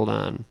trampled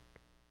on.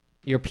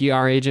 Your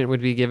PR agent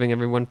would be giving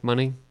everyone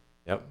money?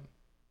 Yep.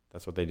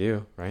 That's what they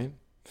do, right?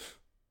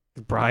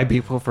 Bribe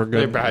people for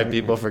good. They bribe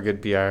people for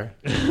good PR.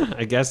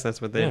 I guess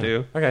that's what they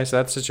do. Okay, so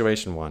that's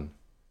situation 1.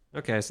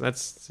 Okay, so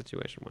that's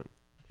situation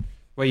 1.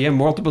 Well, you have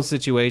multiple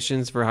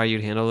situations for how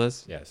you'd handle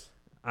this? Yes.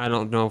 I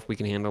don't know if we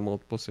can handle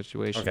multiple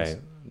situations. Okay,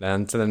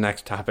 then to the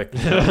next topic.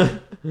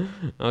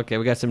 Okay,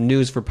 we got some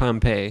news for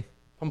Pompeii.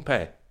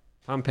 Pompeii.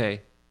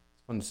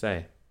 It's fun to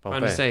say.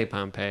 Fun to say,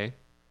 Pompeii.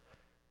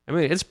 I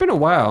mean, it's been a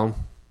while.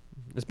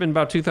 It's been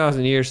about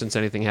 2,000 years since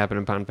anything happened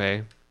in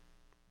Pompeii.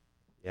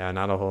 Yeah,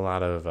 not a whole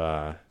lot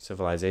of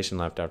civilization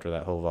left after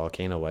that whole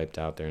volcano wiped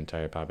out their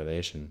entire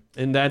population.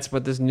 And that's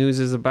what this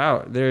news is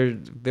about.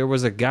 There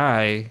was a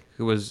guy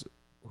who was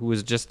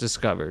just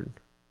discovered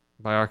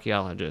by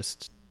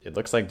archaeologists. It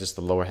looks like just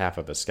the lower half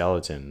of a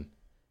skeleton.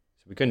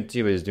 So we couldn't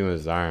see what he was doing with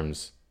his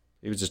arms.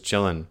 He was just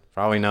chilling.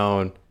 For all we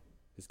know,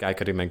 this guy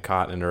could have been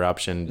caught in an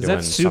eruption. Is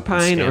that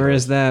supine or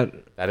is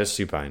that... That is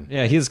supine.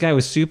 Yeah, this guy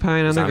was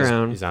supine on the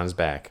ground. He's on his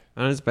back.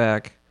 On his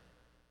back.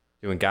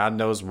 Doing God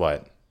knows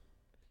what.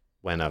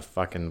 When a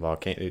fucking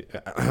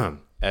volcano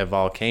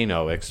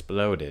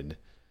exploded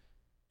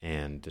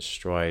and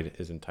destroyed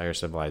his entire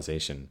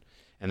civilization.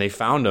 And they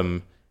found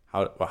him.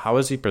 How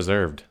was he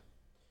preserved?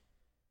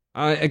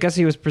 I guess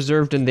he was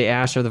preserved in the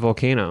ash of the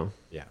volcano.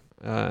 Yeah.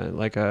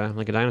 Like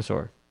a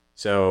dinosaur.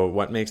 So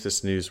what makes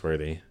this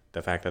newsworthy?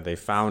 The fact that they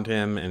found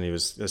him and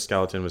the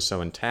skeleton was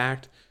so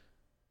intact,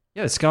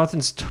 Yeah, the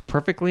skeleton's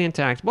perfectly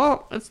intact.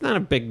 Well, it's not a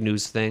big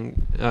news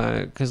thing,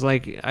 because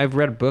like I've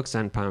read books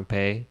on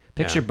Pompeii,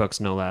 picture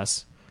books no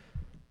less,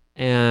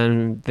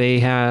 and they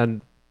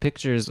had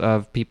pictures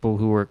of people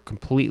who were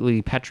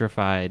completely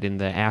petrified in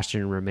the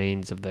ashen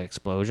remains of the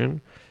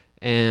explosion,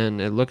 and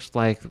it looked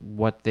like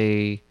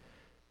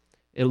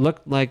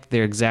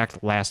their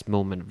exact last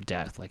moment of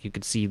death. Like you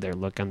could see their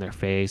look on their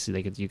face.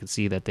 You could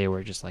see that they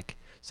were just like,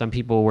 some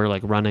people were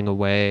like running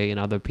away and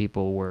other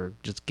people were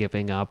just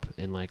giving up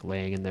and like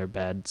laying in their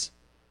beds.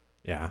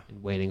 Yeah.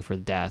 And waiting for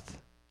death.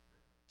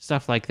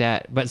 Stuff like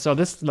that. But so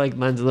this like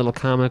lends a little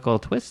comical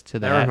twist to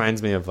that. That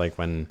reminds me of like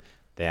when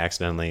they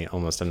accidentally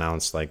almost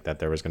announced like that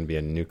there was going to be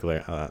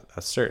a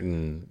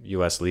certain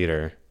U.S.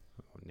 leader,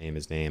 name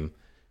his name,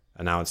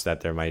 announced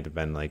that there might have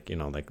been like,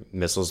 like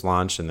missiles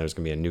launched and there's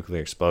going to be a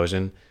nuclear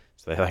explosion.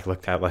 So they like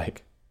looked at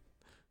like,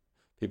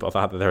 people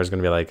thought that there was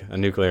going to be like a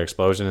nuclear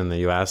explosion in the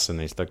U.S. and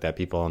they looked at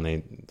people and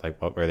they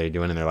like, what were they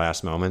doing in their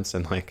last moments?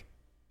 And like,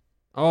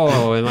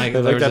 and like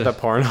they looked at the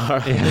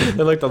Pornhub. Yeah.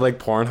 They looked at like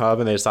Pornhub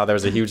and they saw there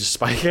was a huge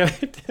spike in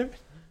it.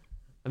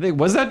 I think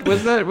was that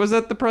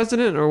the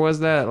president, or was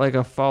that like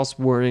a false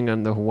warning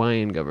on the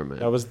Hawaiian government?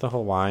 That was the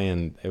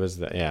Hawaiian. It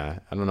was I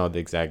don't know the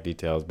exact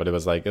details, but it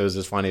was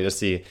just funny to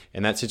see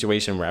in that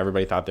situation where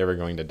everybody thought they were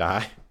going to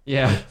die.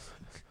 Yeah.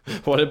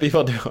 What did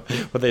people do?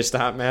 Would they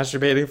stop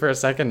masturbating for a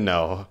second?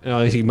 No.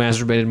 No, he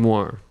masturbated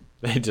more.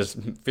 They just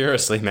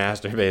furiously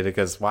masturbated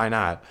because why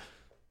not?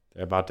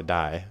 They're about to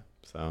die.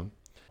 So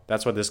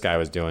that's what this guy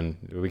was doing.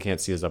 We can't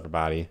see his upper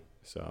body.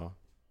 So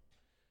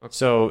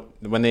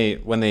when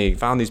they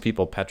found these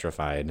people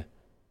petrified,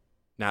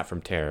 not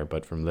from terror,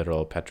 but from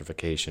literal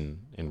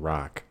petrification in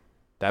rock,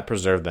 that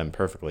preserved them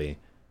perfectly.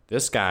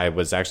 This guy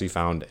was actually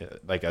found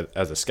like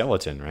as a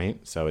skeleton,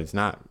 right? So it's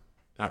not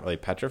really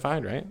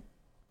petrified, right?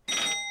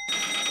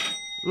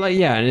 Like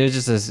yeah, and it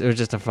was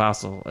just a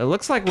fossil. It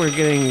looks like we're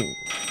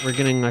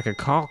getting like a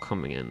call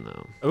coming in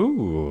though.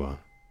 Ooh.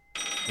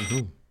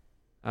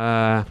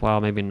 Mm-hmm.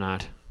 Well, maybe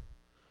not.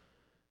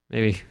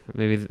 Maybe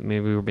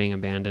we're being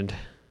abandoned.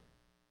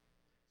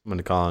 I'm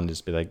gonna call and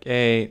just be like,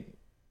 "Hey,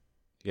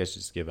 you guys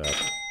just give up."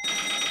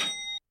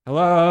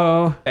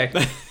 Hello.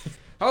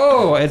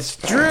 Oh, it's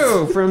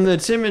Drew from the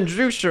Tim and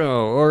Drew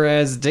Show, or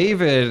as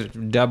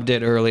David dubbed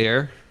it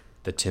earlier,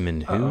 the Tim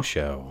and Who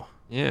Show.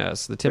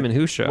 Yes, the Tim and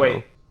Who Show.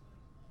 Wait.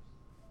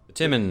 The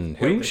Tim and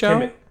Who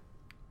Show?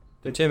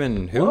 The Tim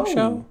and Who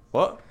Show?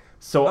 What?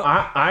 So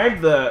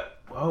I'm the...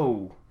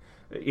 Whoa.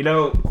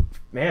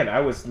 Man, I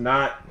was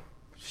not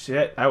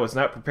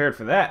prepared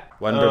for that.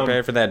 Wasn't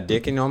prepared for that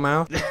dick in your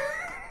mouth?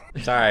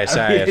 Sorry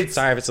if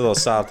it's a little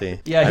salty.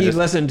 Yeah, he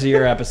listened to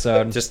your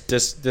episode.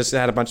 Just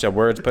had a bunch of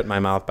words put in my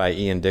mouth by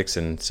Ian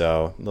Dixon,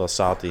 so a little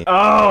salty.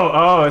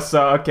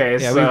 So okay.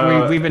 Yeah,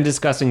 so we've been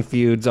discussing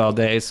feuds all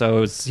day,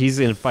 so he's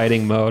in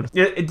fighting mode.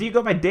 Do you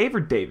go by Dave or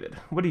David?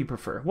 What do you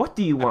prefer? What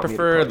do you want? I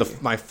prefer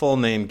my full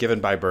name given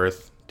by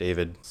birth,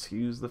 David.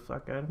 Excuse the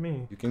fuck out of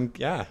me. You can,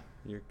 yeah,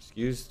 you're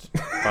excused,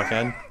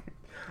 fuckkead.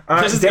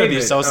 This is David, gonna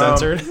be so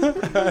censored.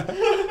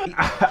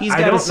 He's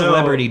got a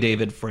celebrity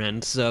David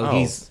friend, so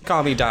he's...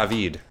 Call me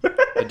David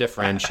to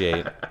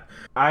differentiate.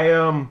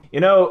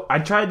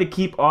 I tried to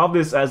keep all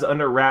this as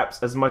under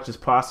wraps as much as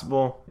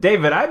possible.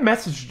 David, I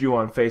messaged you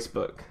on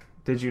Facebook.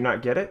 Did you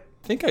not get it?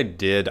 I think I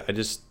did.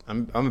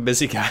 I'm a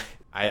busy guy.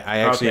 I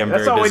actually am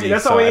very busy,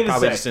 that's so all we I need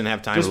probably to say. just didn't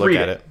have time Just to look read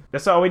at it.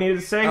 That's all we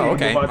needed to say. Oh,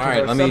 okay. Move on to all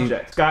right, our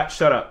subject. Scott,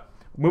 shut up.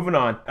 Moving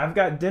on. I've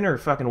got dinner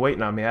fucking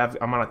waiting on me.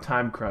 I'm on a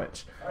time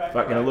crunch.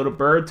 Fucking a little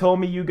bird told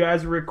me you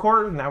guys were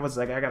recording, and I was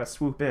like, I gotta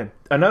swoop in.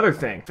 Another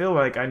thing, I feel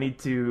like I need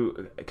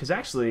to, because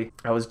actually,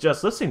 I was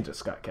just listening to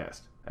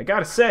Scottcast. I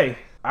gotta say,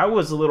 I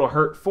was a little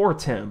hurt for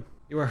Tim.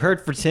 You were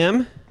hurt for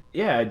Tim?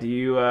 Yeah. Do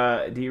you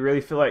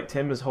really feel like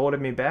Tim is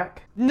holding me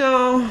back?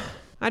 No.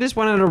 I just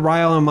wanted to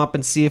rile him up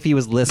and see if he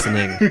was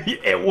listening.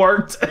 It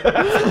worked.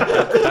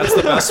 That's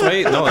the best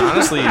way. No,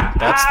 honestly,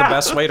 that's the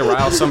best way to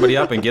rile somebody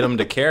up and get them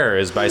to care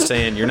is by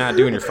saying you're not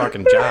doing your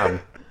fucking job.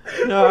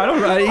 No, I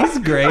don't. He's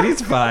great.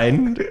 He's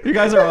fine. You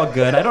guys are all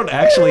good. I don't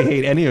actually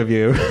hate any of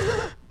you.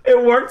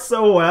 It worked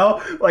so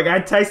well. Like,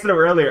 I texted him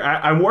earlier.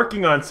 I'm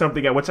working on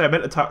something which I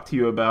meant to talk to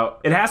you about.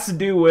 It has to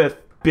do with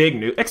big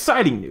news,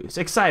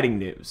 exciting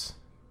news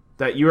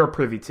that you are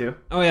privy to.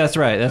 Oh, yeah, that's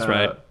right. That's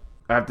right.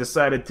 I've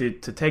decided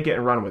to take it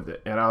and run with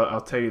it, and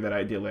I'll tell you that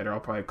idea later. I'll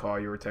probably call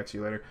you or text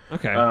you later.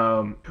 Okay.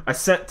 I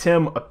sent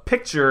Tim a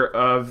picture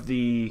of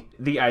the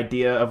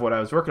idea of what I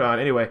was working on.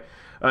 Anyway,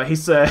 he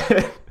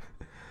said,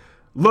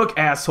 "Look,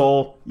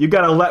 asshole, you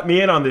gotta let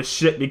me in on this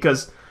shit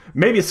because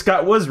maybe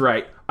Scott was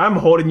right. I'm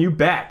holding you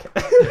back."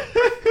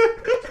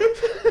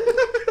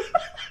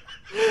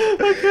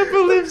 I can't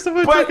believe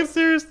someone took it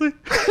seriously.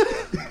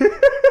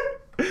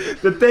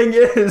 The thing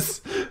is,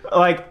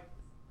 like,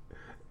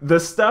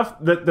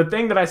 the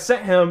thing that I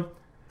sent him,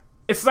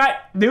 it's not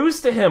news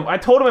to him. I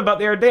told him about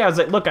the other day. I was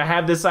like, look, I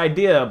have this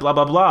idea, blah,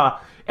 blah, blah.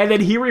 And then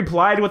he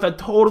replied with a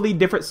totally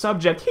different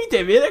subject. He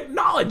didn't even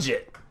acknowledge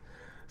it.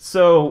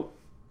 So,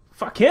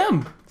 fuck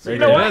him. So, you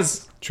know what?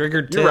 Is.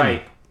 Triggered Tim. You're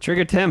right.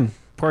 Trigger Tim.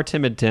 Poor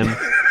timid Tim.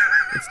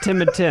 It's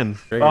Tim and Tim.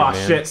 Triggered, Oh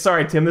man. shit!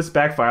 Sorry, Tim. This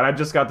backfired. I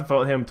just got the phone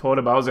with him, told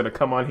him I was gonna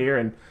come on here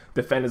and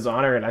defend his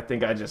honor, and I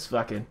think I just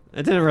fucking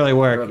It didn't really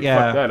work. fucked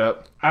Yeah. that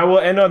up. I will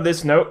end on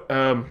this note.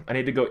 I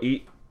need to go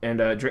eat and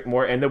drink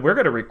more, and then we're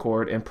gonna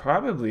record, and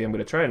probably I'm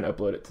gonna try and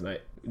upload it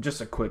tonight.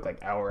 Just a quick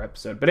hour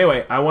episode. But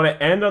anyway, I want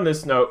to end on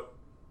this note.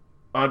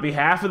 On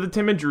behalf of the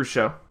Tim and Drew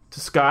Show, to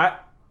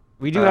Scott,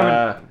 We do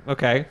have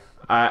okay.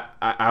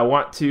 I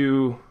want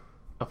to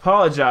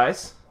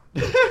apologize.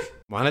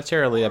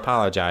 Monetarily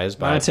apologize.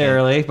 By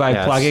Monetarily by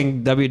Yes.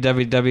 plugging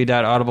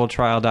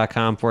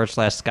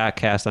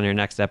www.audibletrial.com/ScottCast on your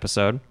next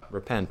episode.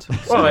 Repent.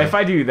 Well, if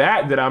I do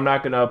that, then I'm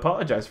not going to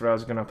apologize for what I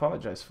was going to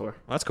apologize for. Well,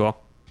 that's cool.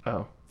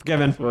 Oh.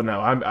 Forgiven. Well,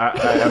 no, I'm not.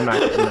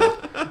 No.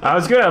 I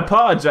was going to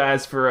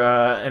apologize for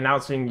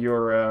announcing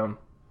your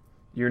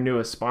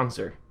newest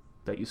sponsor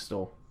that you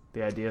stole.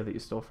 The idea that you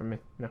stole from me.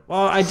 No.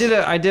 Well, I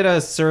did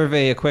a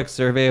survey, a quick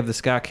survey of the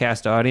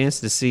ScottCast audience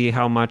to see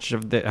how much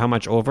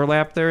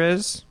overlap there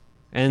is,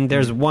 and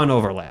there's one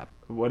overlap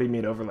What do you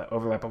mean overlap?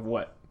 Overlap of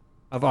what?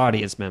 of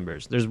audience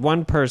members. There's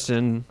one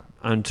person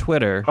on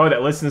Twitter Oh,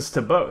 that listens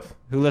to both.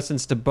 who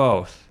listens to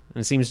both,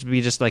 and seems to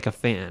be just like a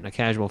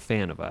casual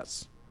fan of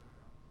us.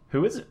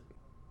 Who is it?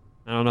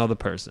 I don't know the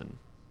person,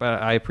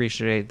 but I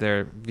appreciate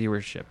their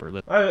viewership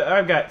or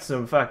I've got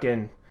some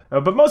fucking.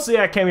 But mostly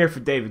I came here for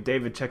David.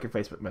 David, check your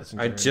Facebook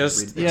Messenger. I and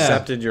just read it. Yeah.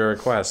 accepted your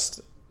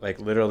request,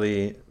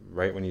 literally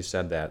right when you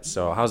said that.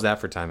 So how's that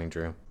for timing,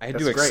 Drew? I had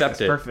That's to great. accept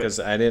That's it perfect. because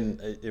I didn't.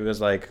 It was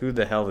like, who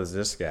the hell is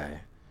this guy?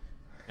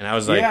 And I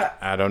was like, Yeah.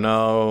 I don't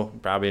know,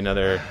 probably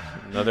another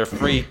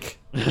freak,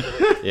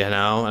 And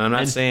I'm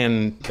not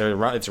saying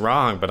it's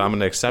wrong, but I'm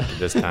gonna accept it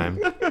this time.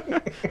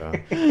 So,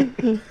 I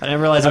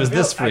didn't realize it was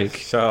this freak.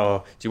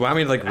 so do you want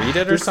me to read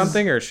it or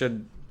something, or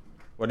should?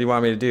 What do you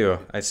want me to do?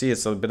 I see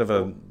it's a bit of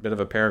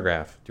a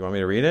paragraph. Do you want me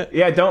to read it?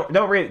 Yeah, don't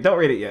read it. Don't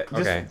read it yet.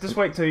 Just, Okay. Just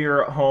wait till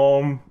you're at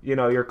home.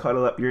 You're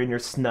cuddled up. You're in your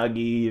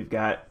snuggie. You've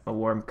got a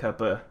warm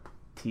cup of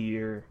tea.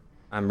 Or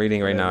I'm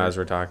reading right now as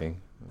we're talking.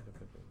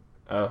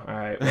 oh, all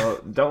right. Well,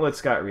 don't let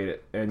Scott read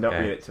it, and don't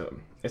Okay. read it to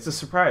him. It's a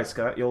surprise,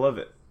 Scott. You'll love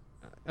it.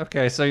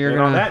 Okay, so you're And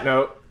on gonna that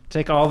note,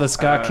 take all the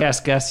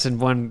ScottCast guests in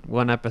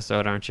one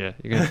episode, aren't you?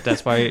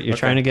 That's why you're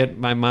trying to get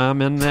my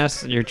mom in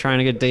this. You're trying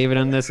to get David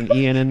in this and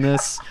Ian in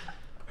this.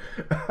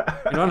 You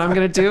know what I'm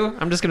gonna do?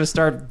 I'm just gonna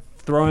start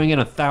throwing in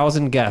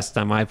 1,000 guests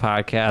on my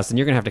podcast, and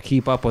you're gonna have to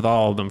keep up with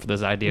all of them for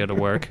this idea to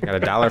work. Got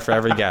 $1 for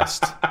every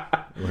guest.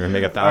 We're gonna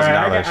make all $1,000.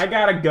 right, I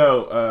gotta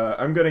go.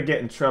 I'm gonna get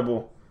in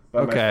trouble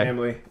by my Okay.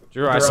 family.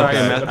 Drew, I saw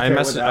your Right.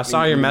 I saw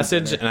Without your me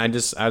message, reading it. and I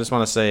just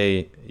want to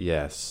say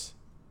yes.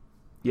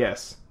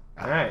 Yes.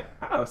 All right.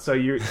 Oh,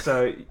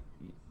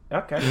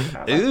 okay. I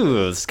like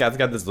Ooh, Scott's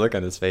got this look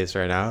on his face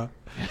right now.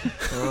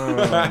 Oh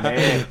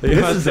man, He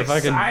this must is have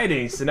fucking-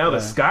 exciting. So now the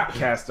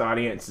Scottcast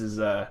audience is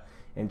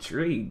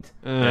intrigued.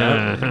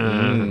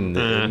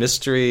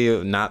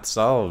 Mystery not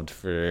solved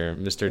for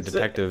Mr.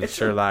 Detective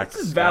Sherlock.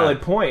 This is a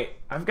valid point.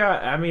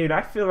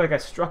 I feel like I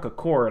struck a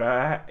chord.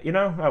 I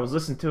was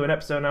listening to an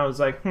episode and I was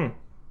like, I'm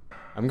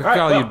gonna All right,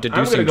 call well, you I'm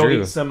deducing gonna go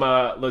Drew. eat some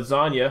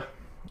lasagna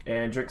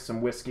and drink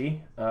some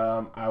whiskey.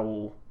 I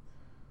will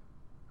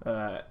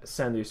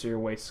send this your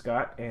way,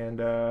 Scott, and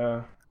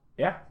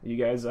yeah, you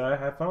guys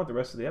have fun with the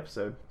rest of the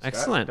episode. Scott,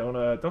 Excellent.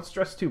 Don't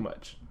stress too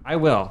much. I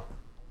will.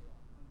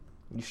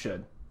 You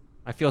should.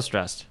 I feel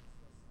stressed.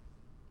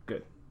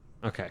 Good.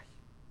 Okay.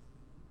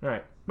 All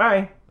right.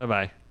 Bye.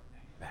 Bye-bye.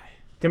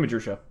 Tim and Drew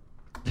Show.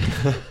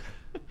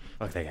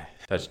 Fuck that guy.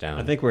 Touchdown.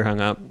 I think we're hung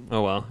up.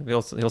 Oh well.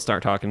 He'll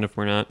start talking if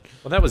we're not.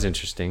 Well, that was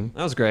interesting.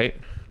 That was great.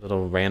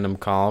 Little random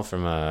call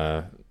from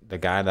the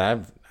guy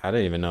that I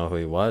didn't even know who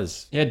he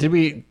was Yeah, did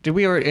we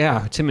already,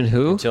 yeah, Tim and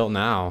who? until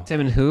now. Tim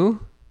and who?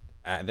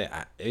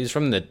 He's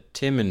from the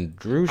Tim and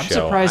Drew I'm show.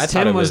 surprised I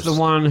thought Tim it was the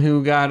one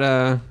who got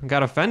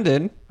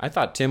offended. I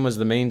thought Tim was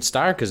the main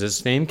star because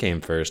his name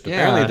came first. Yeah,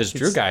 Apparently, this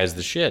Drew it's- guy is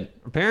the shit.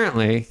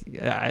 Apparently,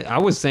 I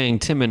was saying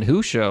Tim and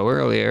who show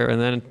earlier, and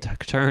then it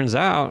turns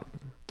out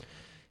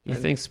he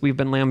thinks we've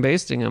been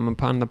lambasting him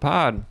upon the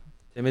pod.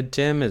 Timid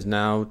Tim is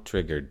now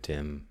triggered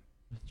Tim.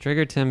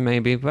 Trigger Tim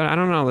maybe, but I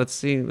don't know. Let's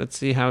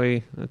see how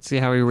he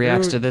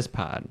reacts to this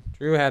pod.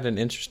 Drew had an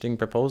interesting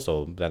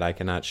proposal that I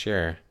cannot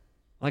share.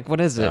 Like,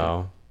 what is it?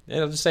 So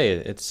I'll just say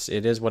it.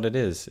 It is what it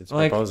is. It's a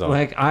Like, proposal.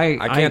 I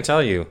can't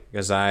tell you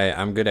because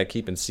I'm good at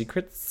keeping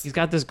secrets. He's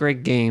got this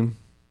great game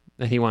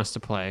that he wants to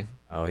play.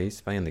 Oh,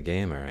 he's playing the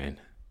game, all right.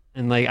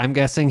 And I'm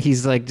guessing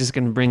he's just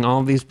going to bring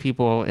all these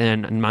people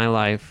in my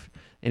life,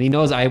 and he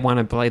knows I want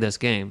to play this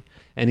game,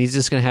 and he's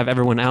just going to have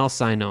everyone else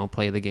I know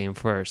play the game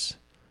first.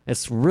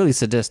 It's really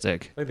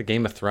sadistic. Like the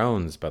Game of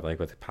Thrones, but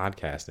with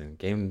podcasting.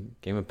 Game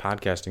of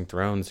podcasting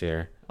Thrones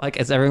here.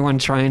 Is everyone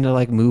trying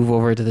to move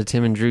over to the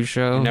Tim and Drew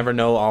show? You never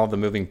know all the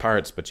moving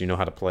parts, but you know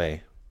how to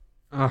play.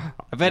 I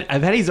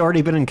bet he's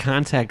already been in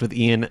contact with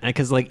Ian,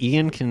 because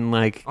Ian can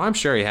Oh, I'm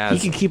sure he has. he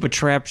can keep a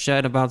trap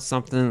shut about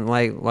something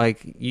like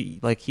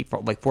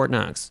Fort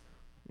Knox.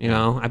 You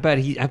know, I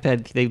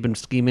bet they've been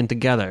scheming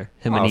together,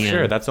 him and Ian.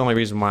 Sure. That's the only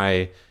reason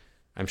why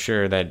I'm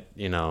sure that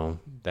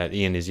that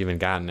Ian has even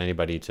gotten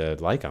anybody to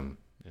like him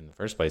the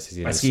first place. He's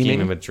even scheming?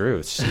 scheming with Drew.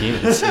 It's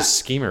his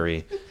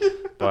schemery.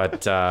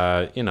 But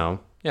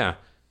yeah,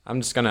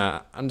 I'm just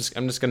gonna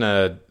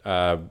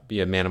be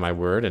a man of my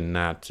word and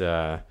not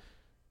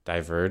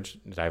divulge.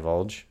 I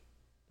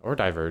won't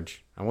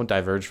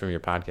diverge from your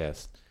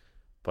podcast,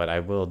 but I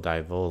will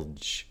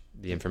divulge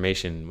the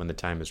information when the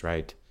time is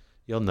right.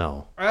 You'll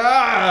know.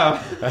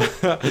 Ah!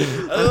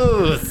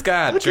 Oh,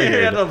 Scott, I can't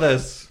handle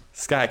this.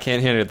 Scott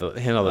can't handle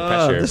the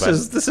pressure. This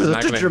is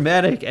such a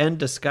dramatic end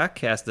to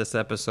Scottcast this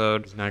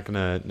episode. He's not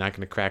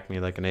gonna crack me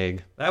like an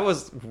egg. That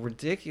was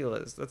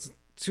ridiculous. That's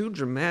too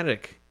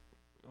dramatic.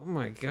 Oh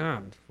my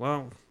god.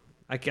 Well,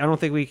 I don't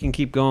think we can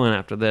keep going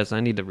after this. I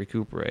need to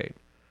recuperate,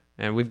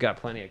 and we've got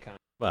plenty of content.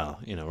 Well,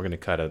 we're gonna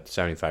cut out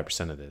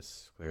 75% of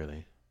this.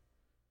 Clearly.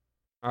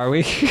 Are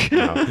we?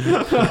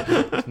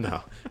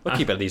 No. We'll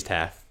keep at least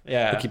half.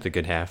 Yeah. We'll keep the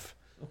good half.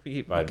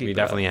 We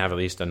Definitely have at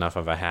least enough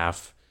of a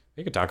half.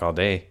 We could talk all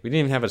day. We didn't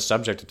even have a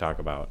subject to talk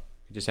about.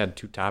 We just had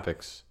 2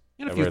 topics.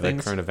 And a few were things.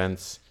 Like current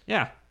events.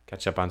 Yeah.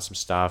 Catch up on some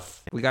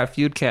stuff. We got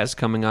Feudcast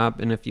coming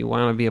up, and if you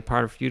want to be a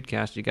part of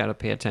Feudcast, you got to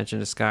pay attention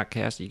to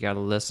Scottcast. You got to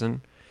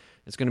listen.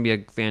 It's going to be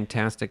a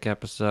fantastic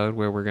episode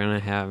where we're going to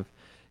have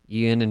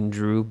Ian and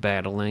Drew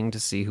battling to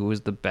see who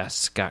is the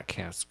best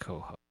Scottcast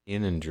co-host.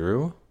 Ian and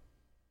Drew?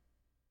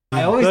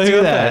 I always What do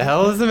the that.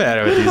 hell is the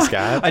matter with you,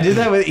 Scott? I did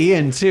that with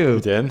Ian too. You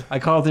did? I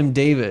called him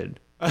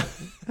David.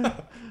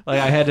 Like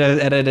I had to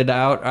edit it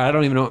out. I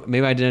don't even know.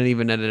 Maybe I didn't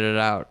even edit it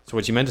out. So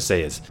what you meant to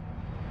say is,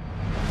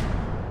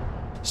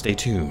 stay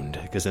tuned,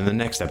 because in the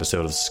next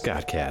episode of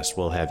Scottcast,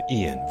 we'll have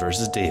Ian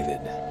versus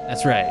David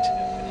That's right.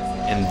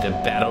 in the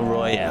battle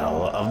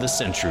royale of the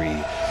century.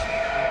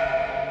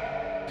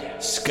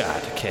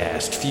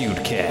 Scottcast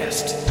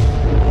Feudcast.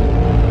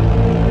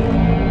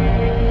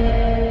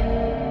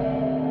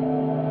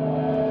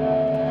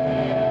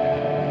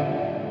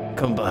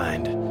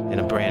 Combined in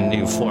a brand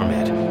new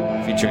format,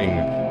 featuring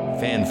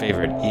fan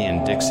favorite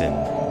Ian Dixon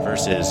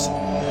versus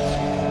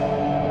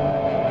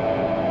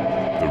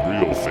The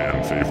real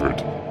fan favorite,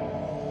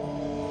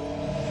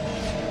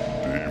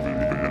 David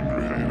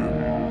Vanderhaden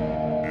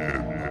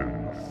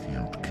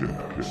in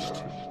Feudcast.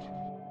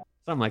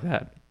 Something like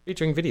that.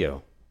 featuring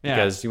video. Yeah.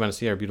 Because you want to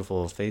see our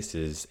beautiful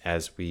faces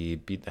as we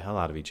beat the hell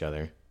out of each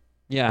other.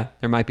 Yeah,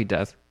 there might be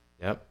death.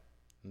 Yep.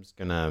 I'm just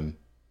gonna,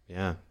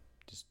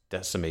 just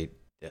decimate,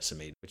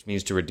 which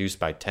means to reduce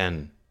by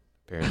 10,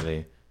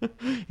 apparently.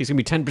 He's going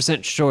to be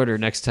 10% shorter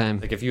next time.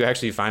 Like if you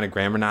actually find a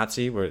grammar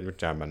Nazi, we're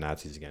talking about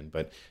Nazis again,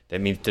 but that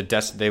means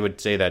they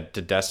would say that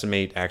to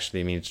decimate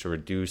actually means to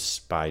reduce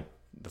by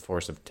the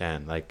force of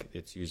 10. Like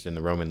it's used in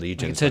the Roman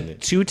legions. To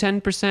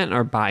 10%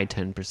 or by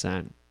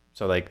 10%?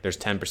 So like there's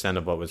 10%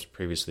 of what was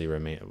previously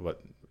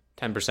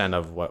 10%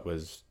 of what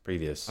was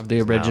previous. Of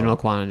the original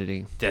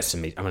quantity.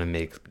 Decimate. I'm going to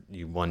make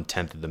you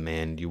 1/10 of the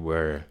man you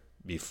were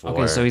before.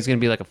 Okay, so he's going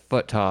to be like a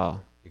foot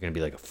tall. You're going to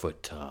be like a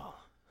foot tall.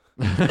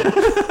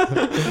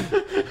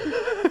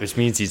 Which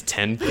means he's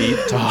 10 feet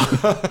tall.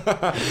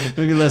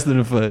 Maybe less than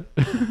a foot.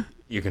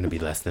 You're going to be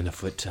less than a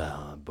foot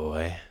tall,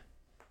 boy.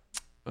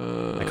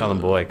 I call him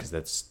boy because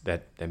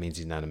that means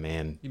he's not a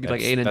man. You'd be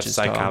like 8 inches That's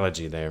tall.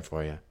 psychology there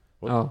for you.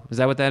 Oh, is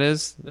that what that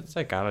is? That's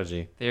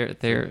psychology.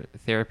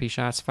 Therapy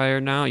shots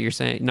fired now? You're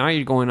saying, now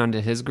you're going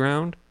onto his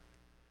ground?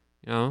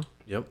 You know?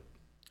 Yep.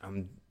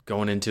 I'm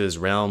going into his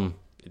realm.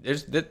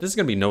 There's going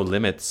to be no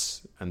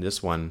limits on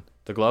this one.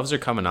 The gloves are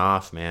coming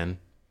off, man.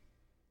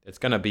 It's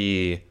going to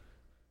be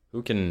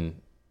who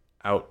can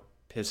out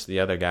piss the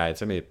other guy.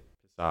 It's going to be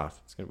piss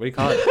off. What do you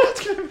call it?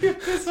 It's going to be a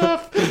piss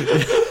off.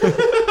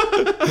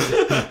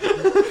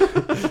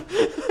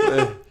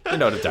 You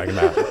know what I'm talking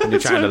about. When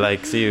you're trying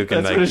to see who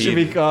can That's what it should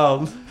be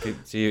called.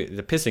 See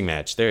the pissing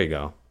match. There you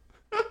go.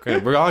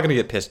 We're all gonna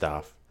get pissed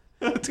off.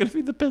 It's going to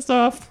be the piss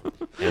off.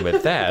 And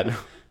with that,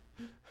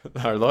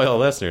 our loyal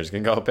listeners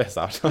can go piss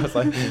off. So I was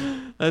like,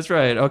 That's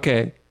right.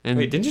 Okay. And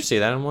wait, didn't you say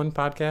that on one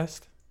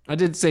podcast? I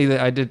did say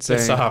that. I did say.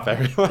 Piss off,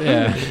 everyone.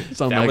 Yeah.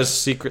 Something That like, was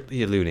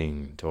secretly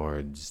alluding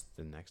towards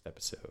the next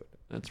episode.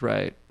 That's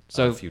right.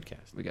 So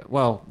Feudcast.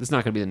 it's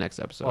not going to be the next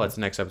episode. Well, it's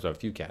the next episode of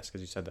Feudcast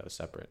because you said that was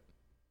separate.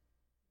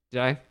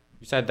 Did I?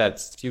 You said that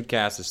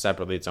Feudcast is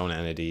separately its own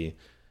entity.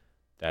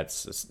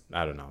 That's,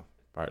 I don't know.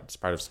 It's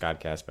part of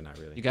Scottcast, but not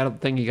really. You got to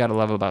thing you got to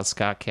love about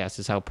Scottcast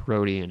is how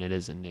protean it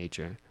is in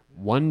nature.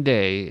 One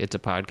day it's a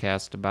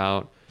podcast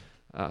about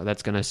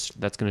that's gonna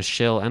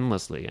shill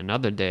endlessly.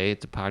 Another day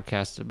it's a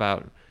podcast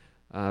about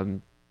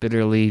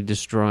bitterly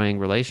destroying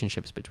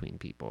relationships between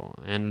people,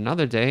 and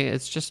another day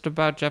it's just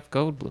about Jeff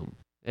Goldblum.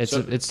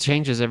 It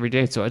changes every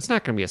day, so it's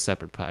not going to be a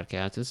separate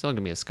podcast. It's still going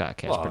to be a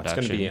Scottcast production. It's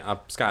going to be a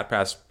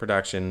Scottcast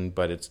production,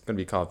 but it's going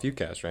to be called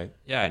Feudcast, right?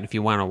 Yeah, and if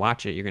you want to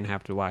watch it, you're going to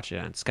have to watch it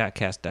on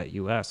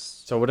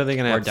scottcast.us. So what are they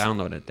going to have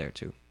download it there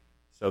too.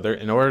 So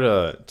in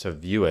order to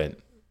view it,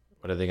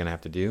 what are they going to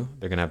have to do?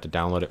 They're going to have to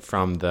download it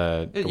from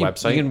the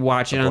website? You can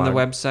watch it on the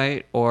blog?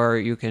 website, or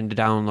you can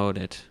download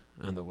it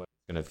on the web.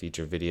 It's going to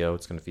feature video.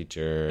 It's going to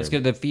feature...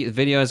 The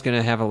video is going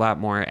to have a lot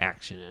more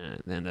action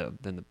in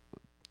it than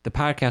the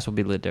podcast will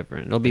be a little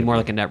different. It'll be more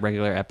like a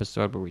regular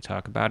episode where we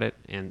talk about it,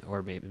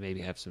 or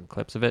maybe have some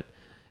clips of it,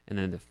 And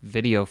then the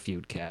video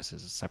feudcast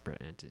is a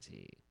separate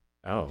entity.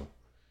 Oh,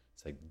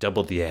 it's like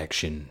double the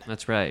action,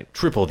 That's right.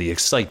 triple the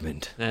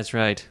excitement. That's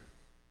right.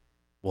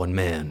 One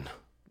man,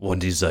 one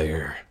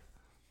desire.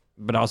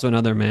 But also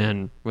another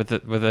man with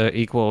a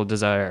equal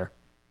desire.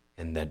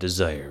 And that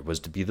desire was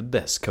to be the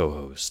best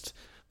co-host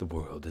the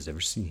world has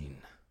ever seen.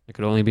 There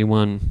could only be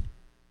one.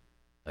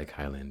 Like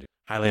Highlander.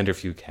 Highlander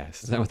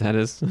Feudcast. Is that what that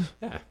is?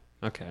 Yeah.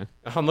 Okay.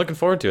 I'm looking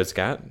forward to it,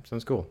 Scott.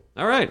 Sounds cool.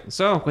 All right.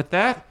 So with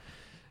that,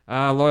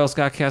 loyal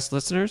Scottcast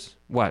listeners,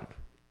 what?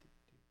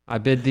 I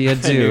bid thee I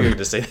knew you were adieu. going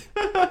to say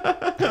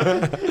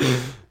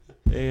that.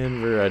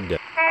 And we're done.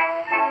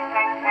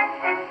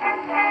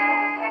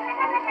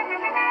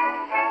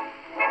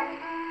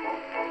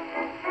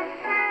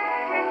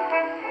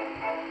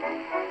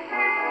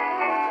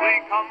 We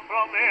come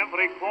from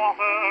every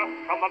quarter,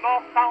 from the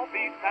north, south,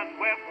 east, and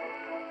west,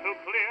 to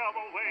clear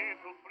the way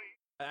to free.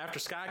 After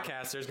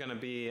Scottcast, there's going to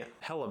be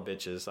hella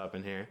bitches up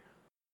in here.